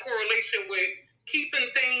also in correlation with keeping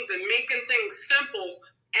things and making things simple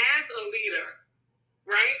as a leader,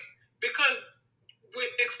 right? Because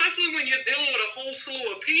especially when you're dealing with a whole slew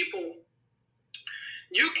of people,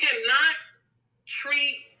 you cannot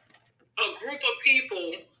treat a group of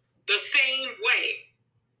people the same way.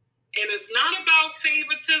 And it's not about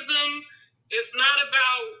favoritism. It's not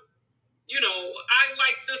about, I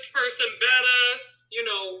like this person better.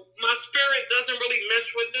 My spirit doesn't really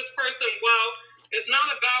mesh with this person well. It's not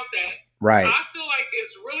about that. Right. I feel like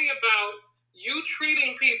it's really about you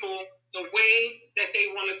treating people the way that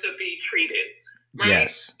they wanted to be treated. Right?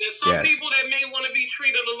 Yes. There's some people that may want to be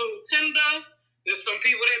treated a little tender. There's some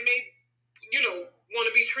people that may, want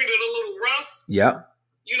to be treated a little rough. Yep.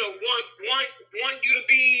 Want you to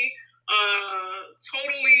be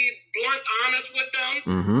totally blunt, honest with them.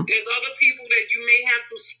 Mm-hmm. There's other people that you may have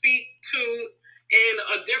to speak to in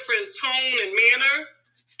a different tone and manner.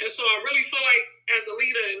 And so I really feel like as a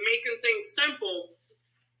leader in making things simple,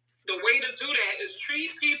 the way to do that is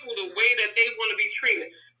treat people the way that they want to be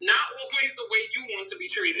treated, not always the way you want to be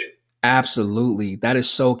treated. Absolutely. That is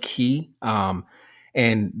so key.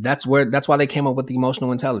 And that's why they came up with the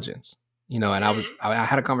emotional intelligence. And I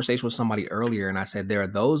had a conversation with somebody earlier, and I said, there are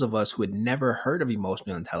those of us who had never heard of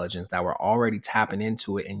emotional intelligence that were already tapping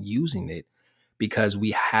into it and using it because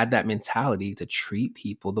we had that mentality to treat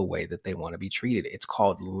people the way that they want to be treated. It's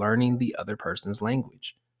called learning the other person's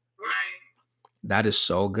language. Right. That is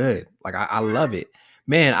so good. Like, I love it,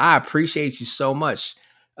 man. I appreciate you so much.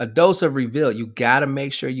 A Dose of Reveal. You got to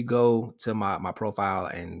make sure you go to my profile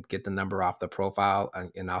and get the number off the profile.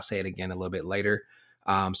 And I'll say it again a little bit later.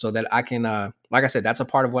 So that I can, like I said, that's a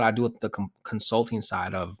part of what I do with the consulting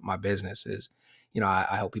side of my business is,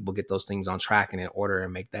 I help people get those things on track and in order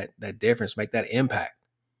and make that difference, make that impact.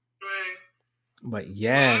 Right. But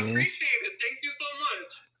yeah, I appreciate it. Thank you so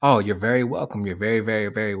much. Oh, you're very welcome. You're very, very,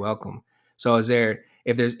 very welcome. So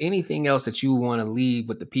if there's anything else that you want to leave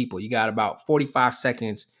with the people, you got about 45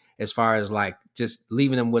 seconds as far as like just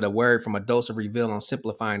leaving them with a word from A Dose of Reveal on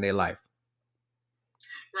simplifying their life.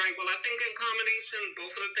 Right. Well, I think in combination,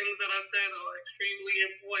 both of the things that I said are extremely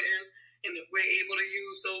important. And if we're able to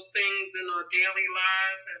use those things in our daily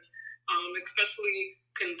lives, and especially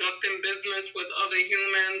conducting business with other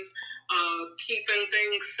humans, keeping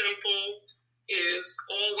things simple is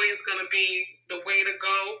always going to be the way to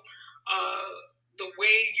go. The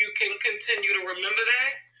way you can continue to remember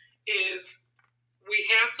that is we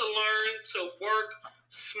have to learn to work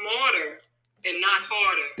smarter and not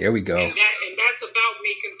harder. There we go. And that's about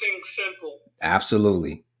making things simple.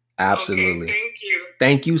 Absolutely. Absolutely. Okay, thank you.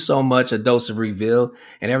 Thank you so much, A Dose of Reveal.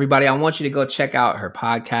 And everybody, I want you to go check out her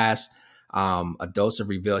podcast, A Dose of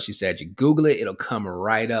Reveal. She said, you Google it, it'll come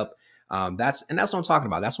right up. That's what I'm talking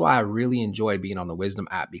about. That's why I really enjoy being on the Wisdom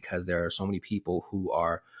app, because there are so many people who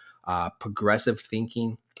are progressive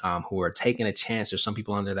thinking, who are taking a chance. There's some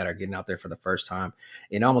people on there that are getting out there for the first time.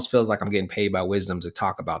 It almost feels like I'm getting paid by Wisdom to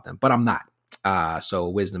talk about them, but I'm not. So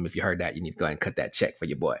Wisdom, if you heard that, you need to go ahead and cut that check for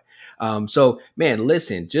your boy. So man,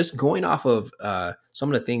 listen, just going off of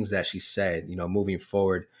some of the things that she said, moving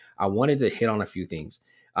forward, I wanted to hit on a few things.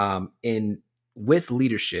 In with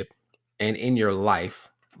leadership and in your life,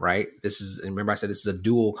 right? Remember I said this is a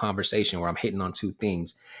dual conversation where I'm hitting on two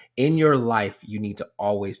things. In your life, you need to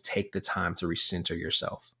always take the time to recenter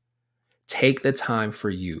yourself. Take the time for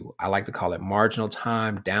you. I like to call it marginal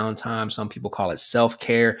time, downtime. Some people call it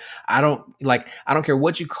self-care. I don't care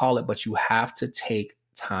what you call it, but you have to take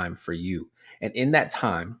time for you. And in that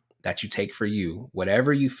time that you take for you,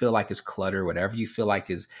 whatever you feel like is clutter, whatever you feel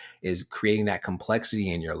like is creating that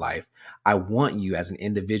complexity in your life, I want you as an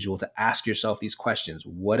individual to ask yourself these questions.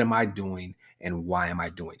 What am I doing and why am I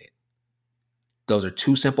doing it? Those are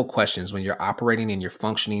two simple questions when you're operating and you're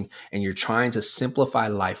functioning and you're trying to simplify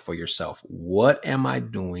life for yourself. What am I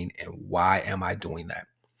doing and why am I doing that?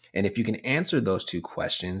 And if you can answer those two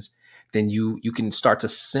questions, then you can start to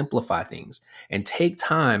simplify things and take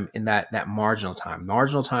time in that marginal time.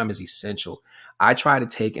 Marginal time is essential. I try to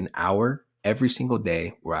take an hour every single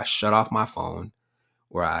day where I shut off my phone,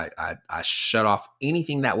 where I shut off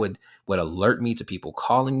anything that would alert me to people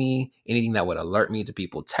calling me, anything that would alert me to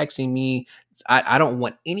people texting me. I don't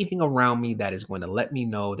want anything around me that is going to let me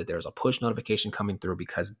know that there's a push notification coming through,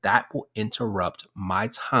 because that will interrupt my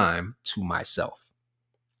time to myself.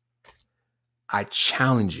 I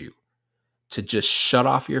challenge you to just shut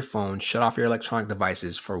off your phone, shut off your electronic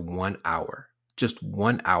devices for 1 hour. Just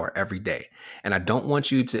 1 hour every day. And I don't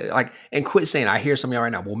want you to and quit saying, I hear some of y'all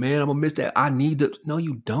right now, well, man, I'm gonna miss that. I need to. No,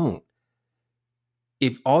 you don't.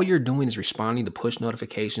 If all you're doing is responding to push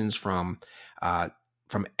notifications from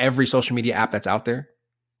every social media app that's out there,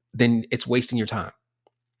 then it's wasting your time.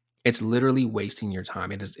 It's literally wasting your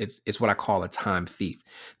time. It's what I call a time thief.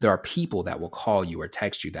 There are people that will call you or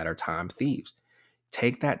text you that are time thieves.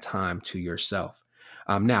 Take that time to yourself.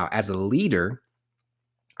 Now, as a leader,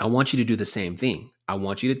 I want you to do the same thing. I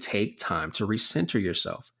want you to take time to recenter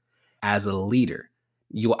yourself. As a leader,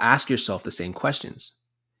 you'll ask yourself the same questions.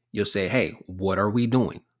 You'll say, hey, what are we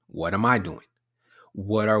doing? What am I doing?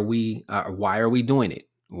 Why are we doing it?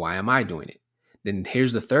 Why am I doing it? Then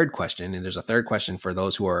here's the third question. And there's a third question for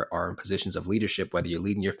those who are in positions of leadership, whether you're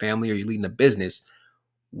leading your family or you're leading a business.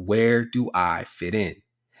 Where do I fit in?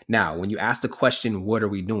 Now, when you ask the question, what are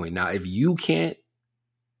we doing? Now, if you can't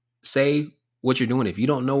say what you're doing, if you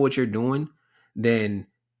don't know what you're doing, then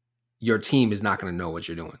your team is not going to know what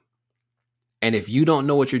you're doing. And if you don't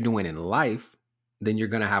know what you're doing in life, then you're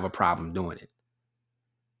going to have a problem doing it.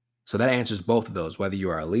 So that answers both of those, whether you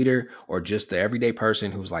are a leader or just the everyday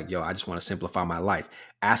person who's like, yo, I just want to simplify my life.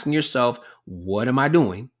 Asking yourself, what am I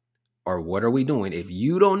doing? Or what are we doing? If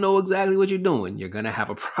you don't know exactly what you're doing, you're going to have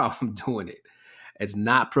a problem doing it. It's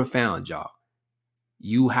not profound, y'all.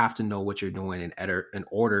 You have to know what you're doing in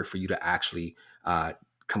order for you to actually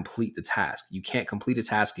complete the task. You can't complete a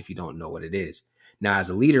task if you don't know what it is. Now,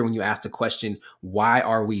 as a leader, when you ask the question, why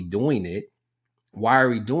are we doing it? Why are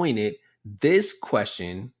we doing it? This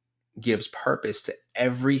question gives purpose to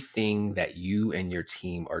everything that you and your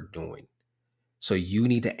team are doing. So you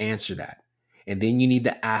need to answer that. And then you need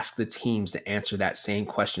to ask the teams to answer that same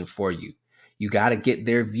question for you. You got to get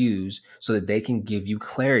their views so that they can give you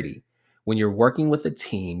clarity. When you're working with a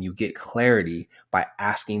team, you get clarity by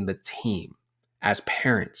asking the team. As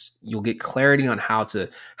parents, you'll get clarity on how to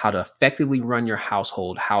effectively run your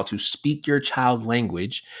household, how to speak your child's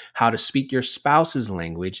language, how to speak your spouse's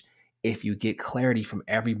language, if you get clarity from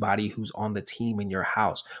everybody who's on the team in your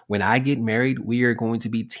house. When I get married, we are going to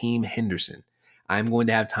be Team Henderson. I'm going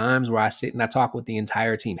to have times where I sit and I talk with the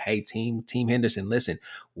entire team. Hey, Team Henderson, listen,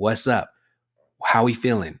 what's up? How we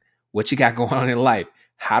feeling? What you got going on in life?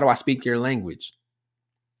 How do I speak your language?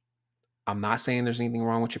 I'm not saying there's anything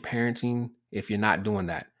wrong with your parenting if you're not doing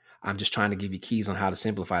that. I'm just trying to give you keys on how to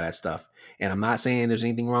simplify that stuff. And I'm not saying there's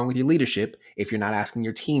anything wrong with your leadership if you're not asking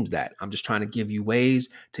your teams that. I'm just trying to give you ways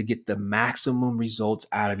to get the maximum results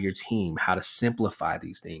out of your team, how to simplify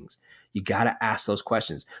these things. You got to ask those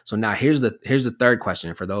questions. So now here's the third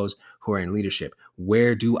question for those who are in leadership.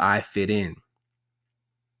 Where do I fit in?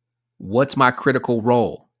 What's my critical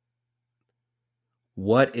role?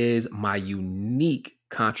 What is my unique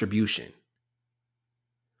contribution?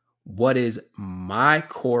 What is my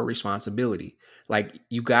core responsibility? Like,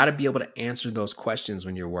 you got to be able to answer those questions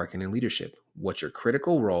when you're working in leadership. What's your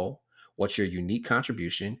critical role? What's your unique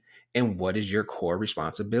contribution? And what is your core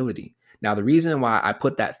responsibility? Now, the reason why I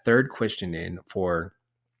put that third question in for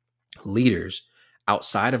leaders,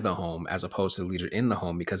 outside of the home as opposed to the leader in the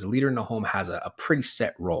home, because the leader in the home has a pretty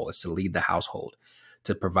set role. It's to lead the household,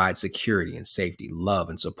 to provide security and safety, love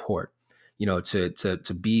and support,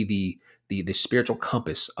 to be the spiritual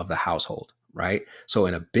compass of the household, right? So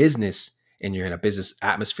in a business, and you're in a business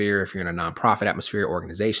atmosphere, if you're in a nonprofit atmosphere,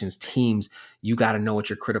 organizations, teams, you got to know what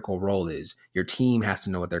your critical role is. Your team has to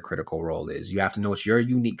know what their critical role is. You have to know what your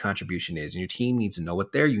unique contribution is, and your team needs to know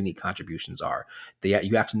what their unique contributions are.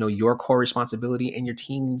 You have to know your core responsibility, and your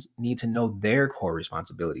teams need to know their core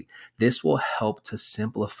responsibility. This will help to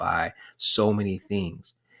simplify so many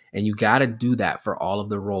things. And you got to do that for all of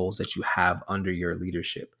the roles that you have under your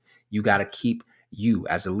leadership. You got to keep, you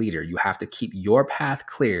as a leader, you have to keep your path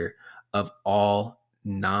clear of all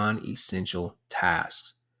non-essential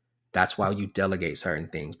tasks. That's why you delegate certain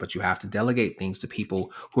things, but you have to delegate things to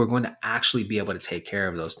people who are going to actually be able to take care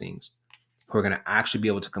of those things, who are going to actually be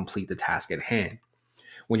able to complete the task at hand.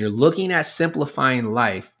 When you're looking at simplifying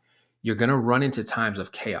life, you're going to run into times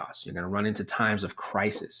of chaos. You're going to run into times of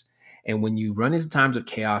crisis. And when you run into times of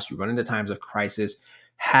chaos, you run into times of crisis,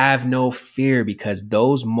 have no fear, because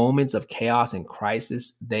those moments of chaos and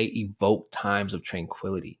crisis, they evoke times of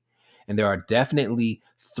tranquility. And there are definitely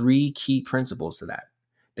 3 key principles to that.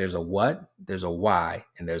 There's a what, there's a why,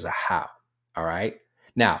 and there's a how. All right.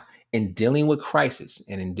 Now, in dealing with crisis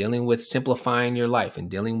and in dealing with simplifying your life and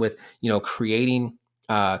dealing with, creating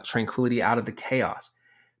tranquility out of the chaos,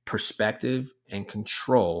 perspective and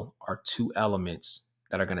control are 2 elements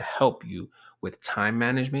that are going to help you with time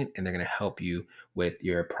management, and they're going to help you with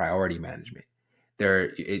your priority management.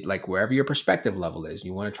 Like wherever your perspective level is,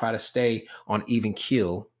 you want to try to stay on even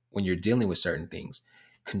keel when you're dealing with certain things.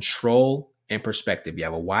 Control and perspective. You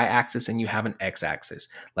have a y-axis and you have an x-axis.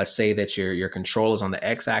 Let's say that your control is on the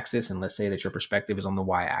x-axis, and let's say that your perspective is on the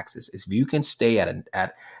y-axis. If you can stay at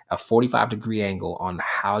a 45-degree angle on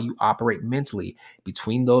how you operate mentally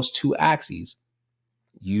between those 2 axes,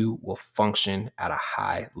 you will function at a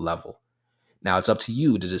high level. Now it's up to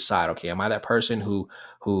you to decide, okay, am I that person who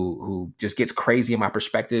just gets crazy in my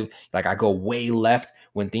perspective? Like I go way left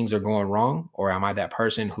when things are going wrong? Or am I that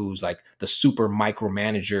person who's like the super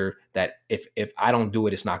micromanager that if I don't do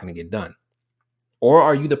it, it's not going to get done? Or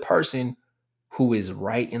are you the person who is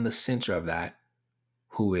right in the center of that,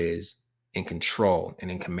 who is in control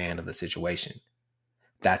and in command of the situation?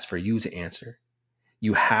 That's for you to answer.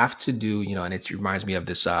 You have to do, and it reminds me of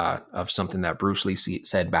this, of something that Bruce Lee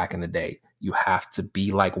said back in the day. You have to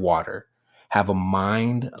be like water, have a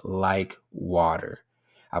mind like water.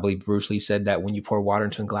 I believe Bruce Lee said that when you pour water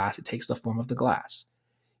into a glass, it takes the form of the glass.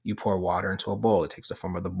 You pour water into a bowl, it takes the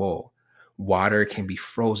form of the bowl. Water can be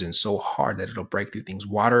frozen so hard that it'll break through things.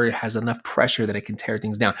 Water has enough pressure that it can tear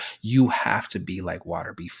things down. You have to be like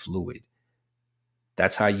water, be fluid.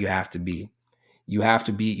 That's how you have to be. You have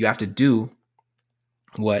to do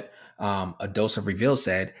what A Dose of Reveal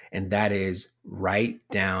said, and that is write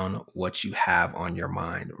down what you have on your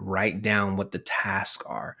mind. Write down what the tasks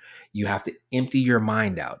are. You have to empty your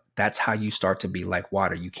mind out. That's how you start to be like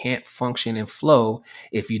water. You can't function and flow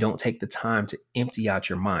if you don't take the time to empty out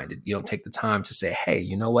your mind. You don't take the time to say, hey,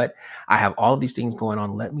 you know what? I have all of these things going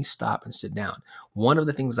on. Let me stop and sit down. One of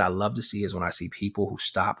the things I love to see is when I see people who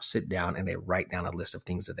stop, sit down, and they write down a list of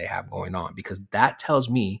things that they have going on, because that tells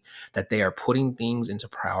me that they are putting things into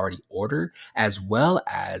priority order as well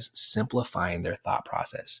as simplifying their thought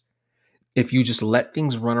process. If you just let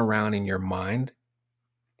things run around in your mind,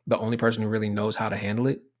 the only person who really knows how to handle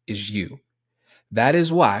it is you. That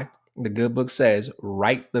is why the good book says,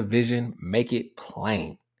 write the vision, make it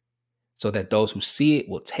plain, so that those who see it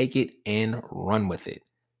will take it and run with it.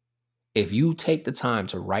 If you take the time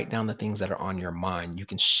to write down the things that are on your mind, you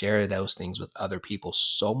can share those things with other people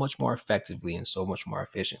so much more effectively and so much more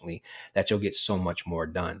efficiently that you'll get so much more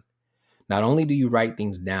done. Not only do you write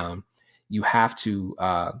things down, you have to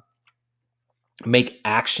make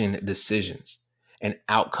action decisions and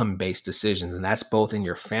outcome-based decisions. And that's both in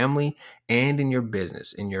your family and in your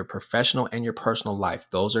business, in your professional and your personal life.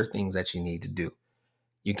 Those are things that you need to do.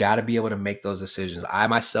 You got to be able to make those decisions. I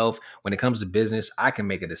myself, when it comes to business, I can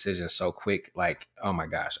make a decision so quick. Like, oh my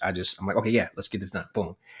gosh, I'm like, okay, yeah, let's get this done.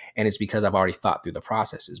 Boom. And it's because I've already thought through the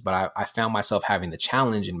processes. But I found myself having the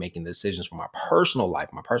challenge in making decisions for my personal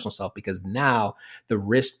life, my personal self, because now the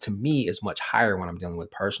risk to me is much higher when I'm dealing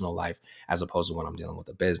with personal life as opposed to when I'm dealing with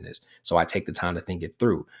a business. So I take the time to think it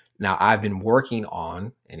through. Now, I've been working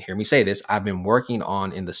on, and hear me say this, I've been working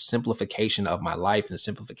on in the simplification of my life and the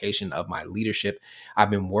simplification of my leadership.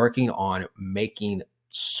 I've been working on making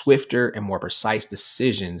swifter and more precise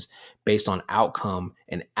decisions based on outcome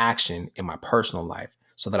and action in my personal life,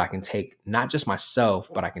 so that I can take not just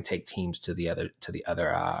myself, but I can take teams to the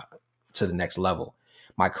next level.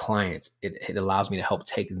 my clients. It allows me to help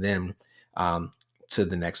take them to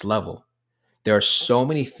the next level. There are so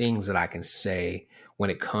many things that I can say when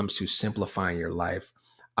it comes to simplifying your life.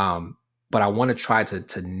 But I want to try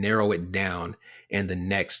to narrow it down in the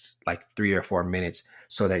next like 3 or 4 minutes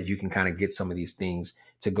so that you can kind of get some of these things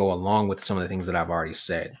to go along with some of the things that I've already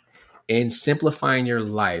said. In simplifying your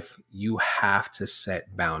life, you have to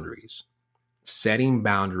set boundaries. Setting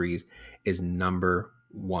boundaries is number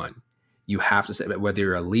one. You have to set, whether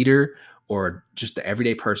you're a leader or just the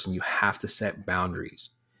everyday person, you have to set boundaries.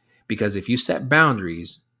 Because if you set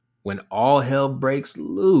boundaries, when all hell breaks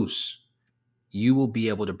loose, you will be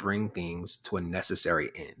able to bring things to a necessary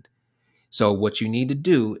end. So what you need to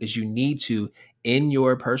do is you need to, in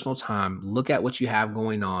your personal time, look at what you have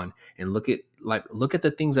going on and look at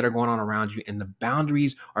the things that are going on around you. And the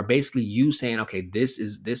boundaries are basically you saying, okay,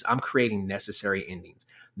 I'm creating necessary endings.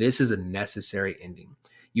 This is a necessary ending.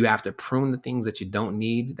 You have to prune the things that you don't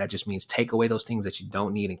need. That just means take away those things that you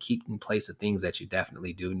don't need and keep in place the things that you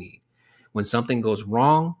definitely do need. When something goes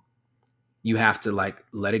wrong, you have to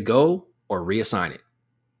let it go or reassign it.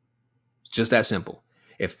 It's just that simple.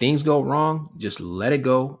 If things go wrong, just let it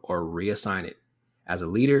go or reassign it. As a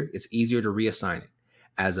leader, it's easier to reassign it.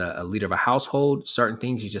 As a leader of a household, certain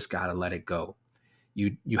things you just got to let it go.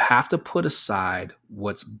 You have to put aside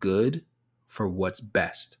what's good for what's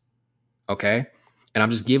best. Okay? And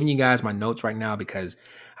I'm just giving you guys my notes right now because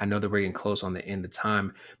I know that we're getting close on the end of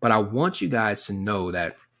time. But I want you guys to know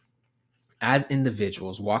that as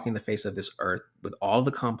individuals walking the face of this earth with all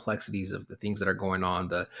the complexities of the things that are going on,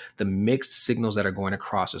 the mixed signals that are going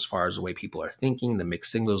across as far as the way people are thinking, the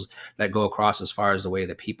mixed signals that go across as far as the way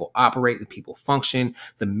that people operate, that people function,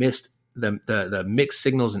 the mixed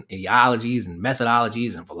signals and ideologies and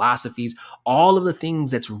methodologies and philosophies, all of the things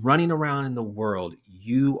that's running around in the world,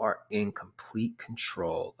 you are in complete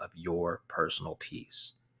control of your personal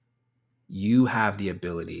peace. You have the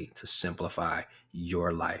ability to simplify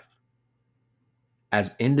your life.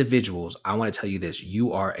 As individuals, I want to tell you this.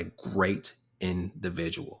 You are a great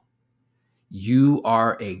individual. You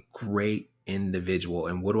are a great individual.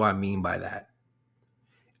 And what do I mean by that?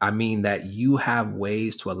 I mean that you have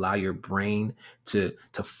ways to allow your brain to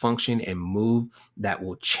function and move that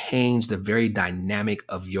will change the very dynamic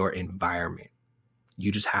of your environment.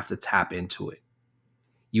 You just have to tap into it.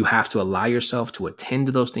 You have to allow yourself to attend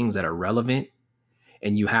to those things that are relevant,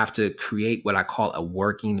 and you have to create what I call a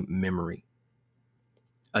working memory.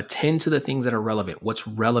 Attend to the things that are relevant. What's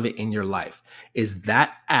relevant in your life? Is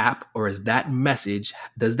that app or is that message,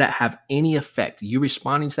 does that have any effect? You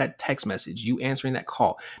responding to that text message, you answering that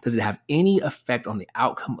call, does it have any effect on the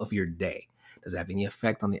outcome of your day? Does it have any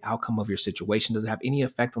effect on the outcome of your situation? Does it have any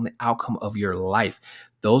effect on the outcome of your life?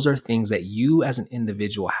 Those are things that you as an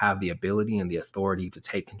individual have the ability and the authority to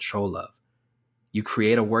take control of. You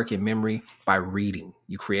create a working memory by reading.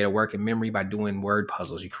 You create a working memory by doing word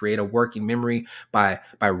puzzles. You create a working memory by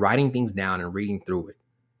writing things down and reading through it.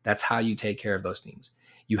 That's how you take care of those things.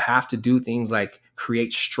 You have to do things like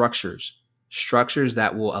create structures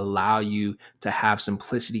that will allow you to have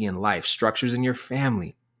simplicity in life, structures in your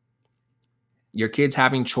family. Your kids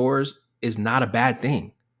having chores is not a bad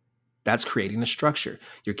thing. That's creating a structure.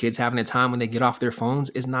 Your kids having a time when they get off their phones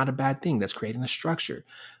is not a bad thing. That's creating a structure.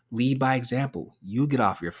 Lead by example. You get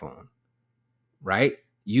off your phone, right?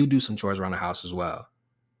 You do some chores around the house as well.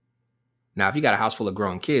 Now, if you got a house full of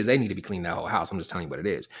grown kids, they need to be cleaning that whole house. I'm just telling you what it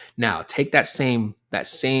is. Now, take that same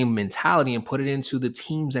mentality and put it into the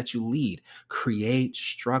teams that you lead. Create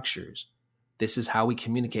structures. This is how we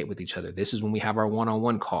communicate with each other. This is when we have our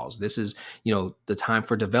one-on-one calls. This is, the time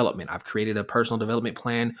for development. I've created a personal development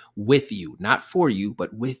plan with you, not for you,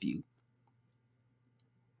 but with you.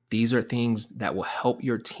 These are things that will help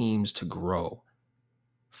your teams to grow.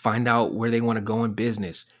 Find out where they want to go in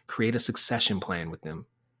business. Create a succession plan with them.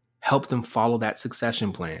 Help them follow that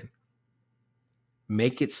succession plan.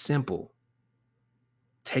 Make it simple.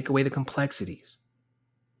 Take away the complexities.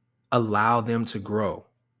 Allow them to grow.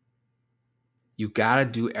 You got to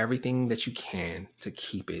do everything that you can to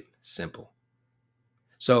keep it simple.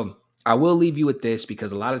 So I will leave you with this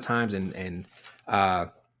because a lot of times, and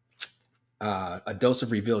A Dose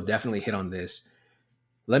of Reveal definitely hit on this.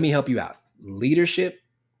 Let me help you out. Leadership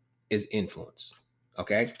is influence.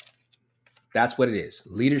 Okay? That's what it is.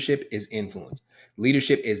 Leadership is influence.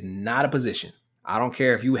 Leadership is not a position. I don't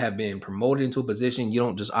care if you have been promoted into a position. You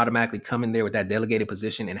don't just automatically come in there with that delegated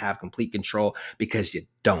position and have complete control, because you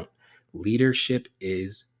don't. Leadership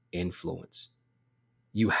is influence.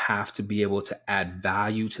 You have to be able to add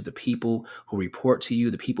value to the people who report to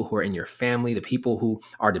you, the people who are in your family, the people who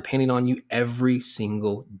are depending on you every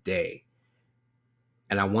single day.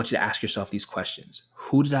 And I want you to ask yourself these questions.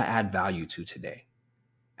 Who did I add value to today?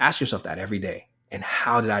 Ask yourself that every day. And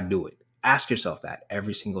how did I do it? Ask yourself that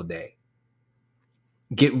every single day.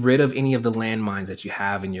 Get rid of any of the landmines that you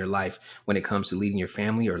have in your life when it comes to leading your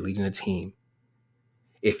family or leading a team.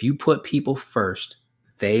 If you put people first,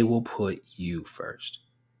 they will put you first.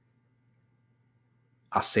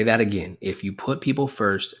 I'll say that again. If you put people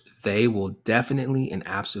first, they will definitely and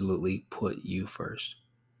absolutely put you first.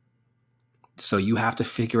 So you have to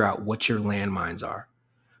figure out what your landmines are.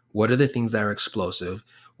 What are the things that are explosive?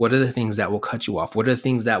 What are the things that will cut you off? What are the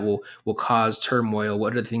things that will cause turmoil?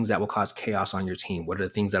 What are the things that will cause chaos on your team? What are the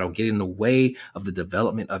things that will get in the way of the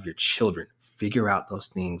development of your children? Figure out those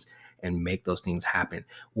things and make those things happen.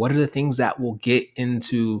 What are the things that will get in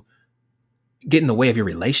the way of your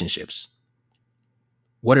relationships?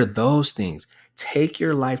 What are those things? Take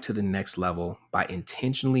your life to the next level by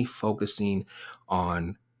intentionally focusing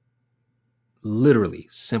on literally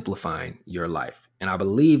simplifying your life. And I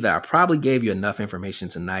believe that I probably gave you enough information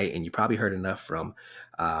tonight, and you probably heard enough from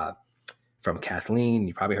Kathleen.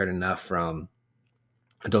 You probably heard enough from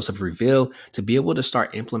A Dose of Reveal to be able to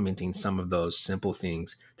start implementing some of those simple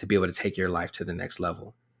things to be able to take your life to the next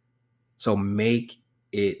level. So make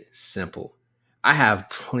it simple. I have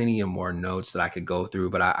plenty of more notes that I could go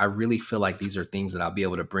through, but I really feel like these are things that I'll be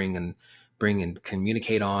able to bring and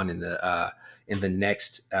communicate on in the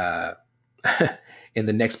next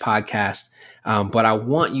podcast. But I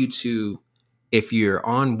want you to, if you're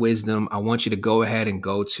on Wisdom, I want you to go ahead and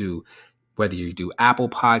go to, whether you do Apple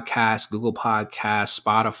Podcasts, Google Podcasts,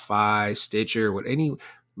 Spotify, Stitcher,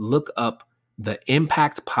 look up the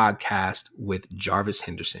Impact Podcast with Jarvis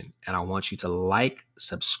Henderson. And I want you to like,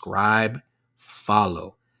 subscribe,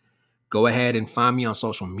 follow. Go ahead and find me on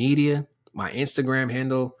social media. My Instagram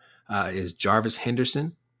handle is Jarvis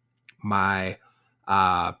Henderson. My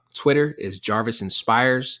Twitter is Jarvis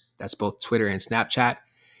Inspires. That's both Twitter and Snapchat.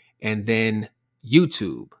 And then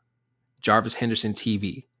YouTube, Jarvis Henderson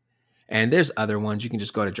TV. And there's other ones. You can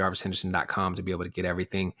just go to jarvishenderson.com to be able to get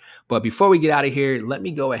everything. But before we get out of here, let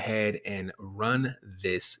me go ahead and run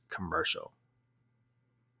this commercial.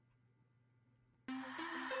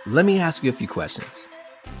 Let me ask you a few questions.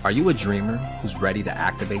 Are you a dreamer who's ready to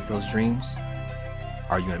activate those dreams?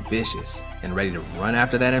 Are you ambitious and ready to run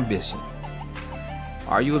after that ambition?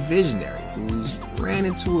 Are you a visionary who's ran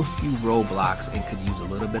into a few roadblocks and could use a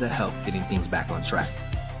little bit of help getting things back on track?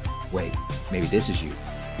 Wait, maybe this is you.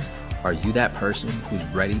 Are you that person who's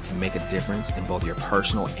ready to make a difference in both your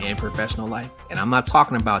personal and professional life? And I'm not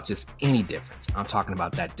talking about just any difference. I'm talking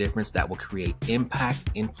about that difference that will create impact,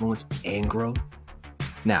 influence, and growth.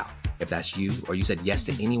 Now, if that's you, or you said yes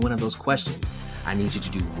to any one of those questions, I need you to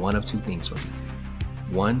do one of two things for me.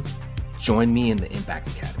 1, join me in the Impact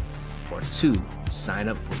Academy. Or 2, sign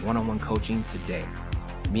up for one-on-one coaching today.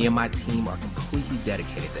 Me and my team are completely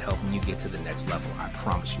dedicated to helping you get to the next level. I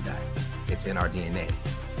promise you that. It's in our DNA.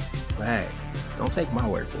 But hey, don't take my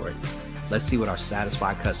word for it. Let's see what our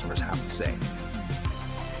satisfied customers have to say.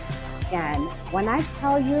 And when I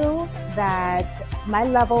tell you that my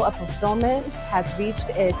level of fulfillment has reached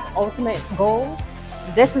its ultimate goal,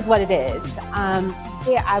 this is what it is.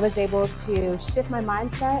 I was able to shift my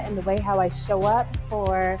mindset and the way how I show up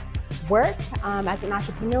for work as an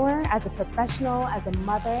entrepreneur, as a professional, as a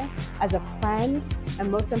mother, as a friend,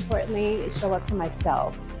 and most importantly, show up to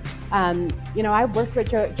myself. I worked with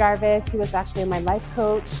Jarvis. He was actually my life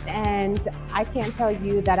coach, and I can't tell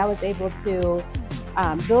you that I was able to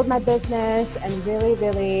build my business and really,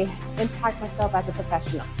 really impact myself as a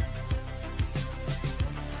professional.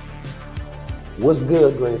 What's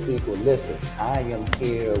good, great people? Listen, I am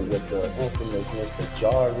here with the infamous Mr.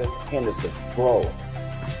 Jarvis Henderson. Bro,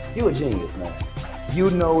 you a genius, man. You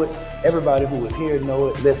know it. Everybody who was here know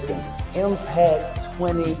it. Listen, Impact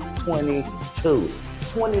 2022.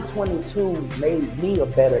 2022 made me a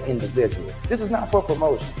better individual. This is not for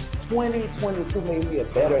promotion. 2022 made me a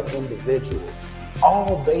better individual.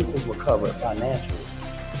 All bases were covered: financial,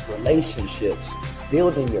 relationships,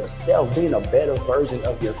 building yourself, being a better version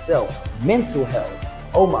of yourself, mental health.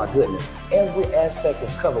 Oh my goodness. Every aspect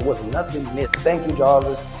was covered. Was nothing missed. Thank you,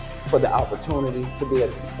 Jarvis, for the opportunity to be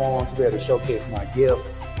able to perform, to be able to showcase my gift.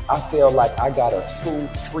 I feel like I got a true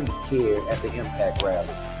treat here at the Impact Rally.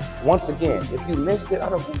 Once again, if you missed it,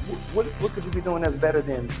 what could you be doing that's better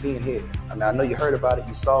than being here? I mean, I know you heard about it,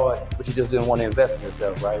 you saw it, but you just didn't want to invest in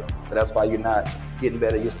yourself, right? So that's why you're not getting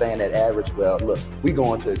better, you're staying at average. Well, look, we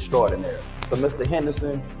going to extraordinary. So Mr.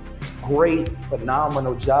 Henderson, great,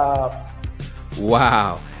 phenomenal job.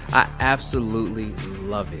 Wow. I absolutely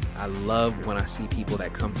love it. I love when I see people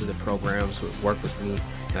that come through the programs who work with me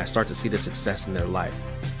and I start to see the success in their life.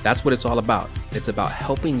 That's what it's all about. It's about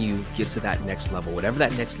helping you get to that next level, whatever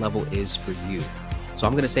that next level is for you. So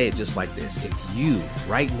I'm going to say it just like this. If you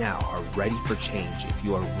right now are ready for change, if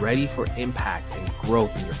you are ready for impact and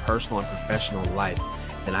growth in your personal and professional life,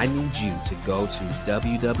 then I need you to go to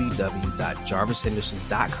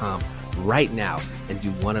www.jarvishenderson.com right now and do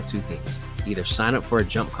one of two things. Either sign up for a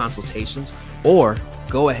Jump Consultations or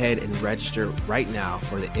go ahead and register right now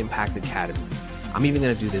for the Impact Academy. I'm even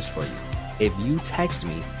going to do this for you. If you text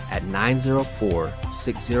me at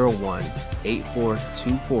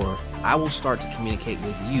 904-601-8424, I will start to communicate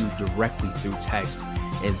with you directly through text.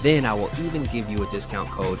 And then I will even give you a discount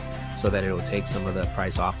code so that it will take some of the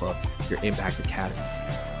price off of your Impact Academy.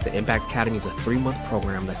 The Impact Academy is a 3-month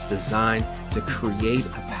program that's designed to create a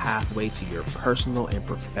pathway to your personal and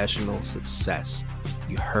professional success.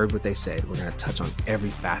 You heard what they said. We're going to touch on every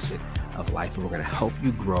facet of life, and we're going to help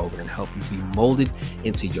you grow. We're going to help you be molded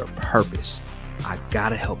into your purpose. I got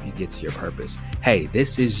to help you get to your purpose. Hey,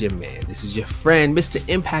 this is your man. This is your friend, Mr.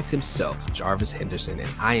 Impact himself, Jarvis Henderson, and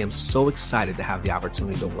I am so excited to have the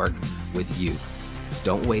opportunity to work with you.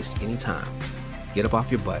 Don't waste any time. Get up off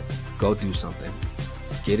your butt. Go do something.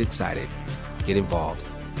 Get excited. Get involved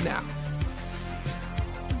now.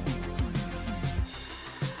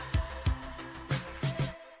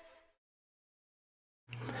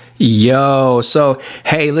 Yo, so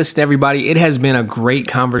hey, listen everybody, it has been a great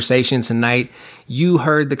conversation tonight. You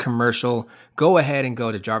heard the commercial. Go ahead and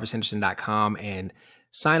go to jarvishenderson.com and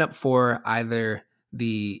sign up for either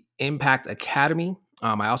the Impact Academy.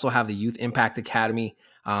 I also have the Youth Impact Academy.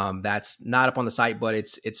 That's not up on the site, but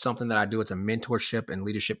it's something that I do. It's a mentorship and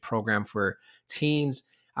leadership program for teens.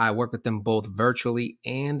 I work with them both virtually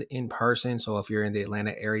and in person. So if you're in the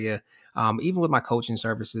Atlanta area, even with my coaching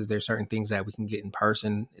services, there's certain things that we can get in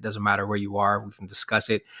person. It doesn't matter where you are. We can discuss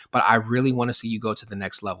it. But I really want to see you go to the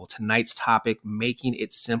next level. Tonight's topic, making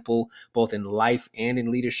it simple, both in life and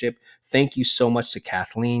in leadership. Thank you so much to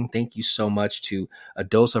Kathleen. Thank you so much to A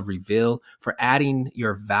Dose of Reveal for adding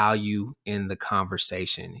your value in the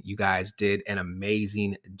conversation. You guys did an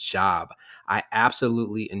amazing job. I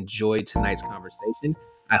absolutely enjoyed tonight's conversation.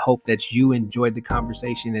 I hope that you enjoyed the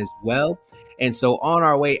conversation as well. And so on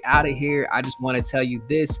our way out of here, I just want to tell you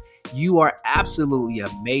this. You are absolutely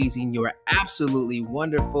amazing. You are absolutely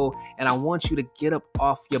wonderful. And I want you to get up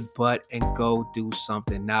off your butt and go do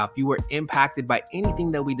something. Now, if you were impacted by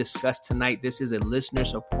anything that we discussed tonight, this is a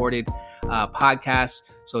listener-supported podcast.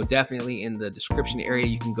 So definitely in the description area,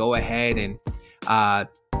 you can go ahead and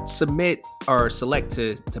submit or select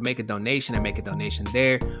to make a donation and make a donation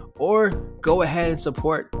there, or go ahead and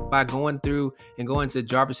support by going through and going to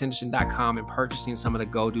jarvishenderson.com and purchasing some of the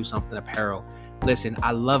Go Do Something apparel. Listen, I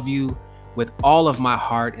love you with all of my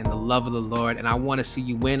heart and the love of the Lord, and I want to see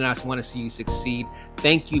you win, and I want to see you succeed.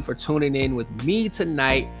 Thank you for tuning in with me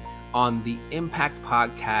tonight on the Impact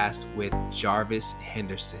Podcast with Jarvis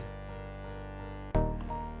Henderson.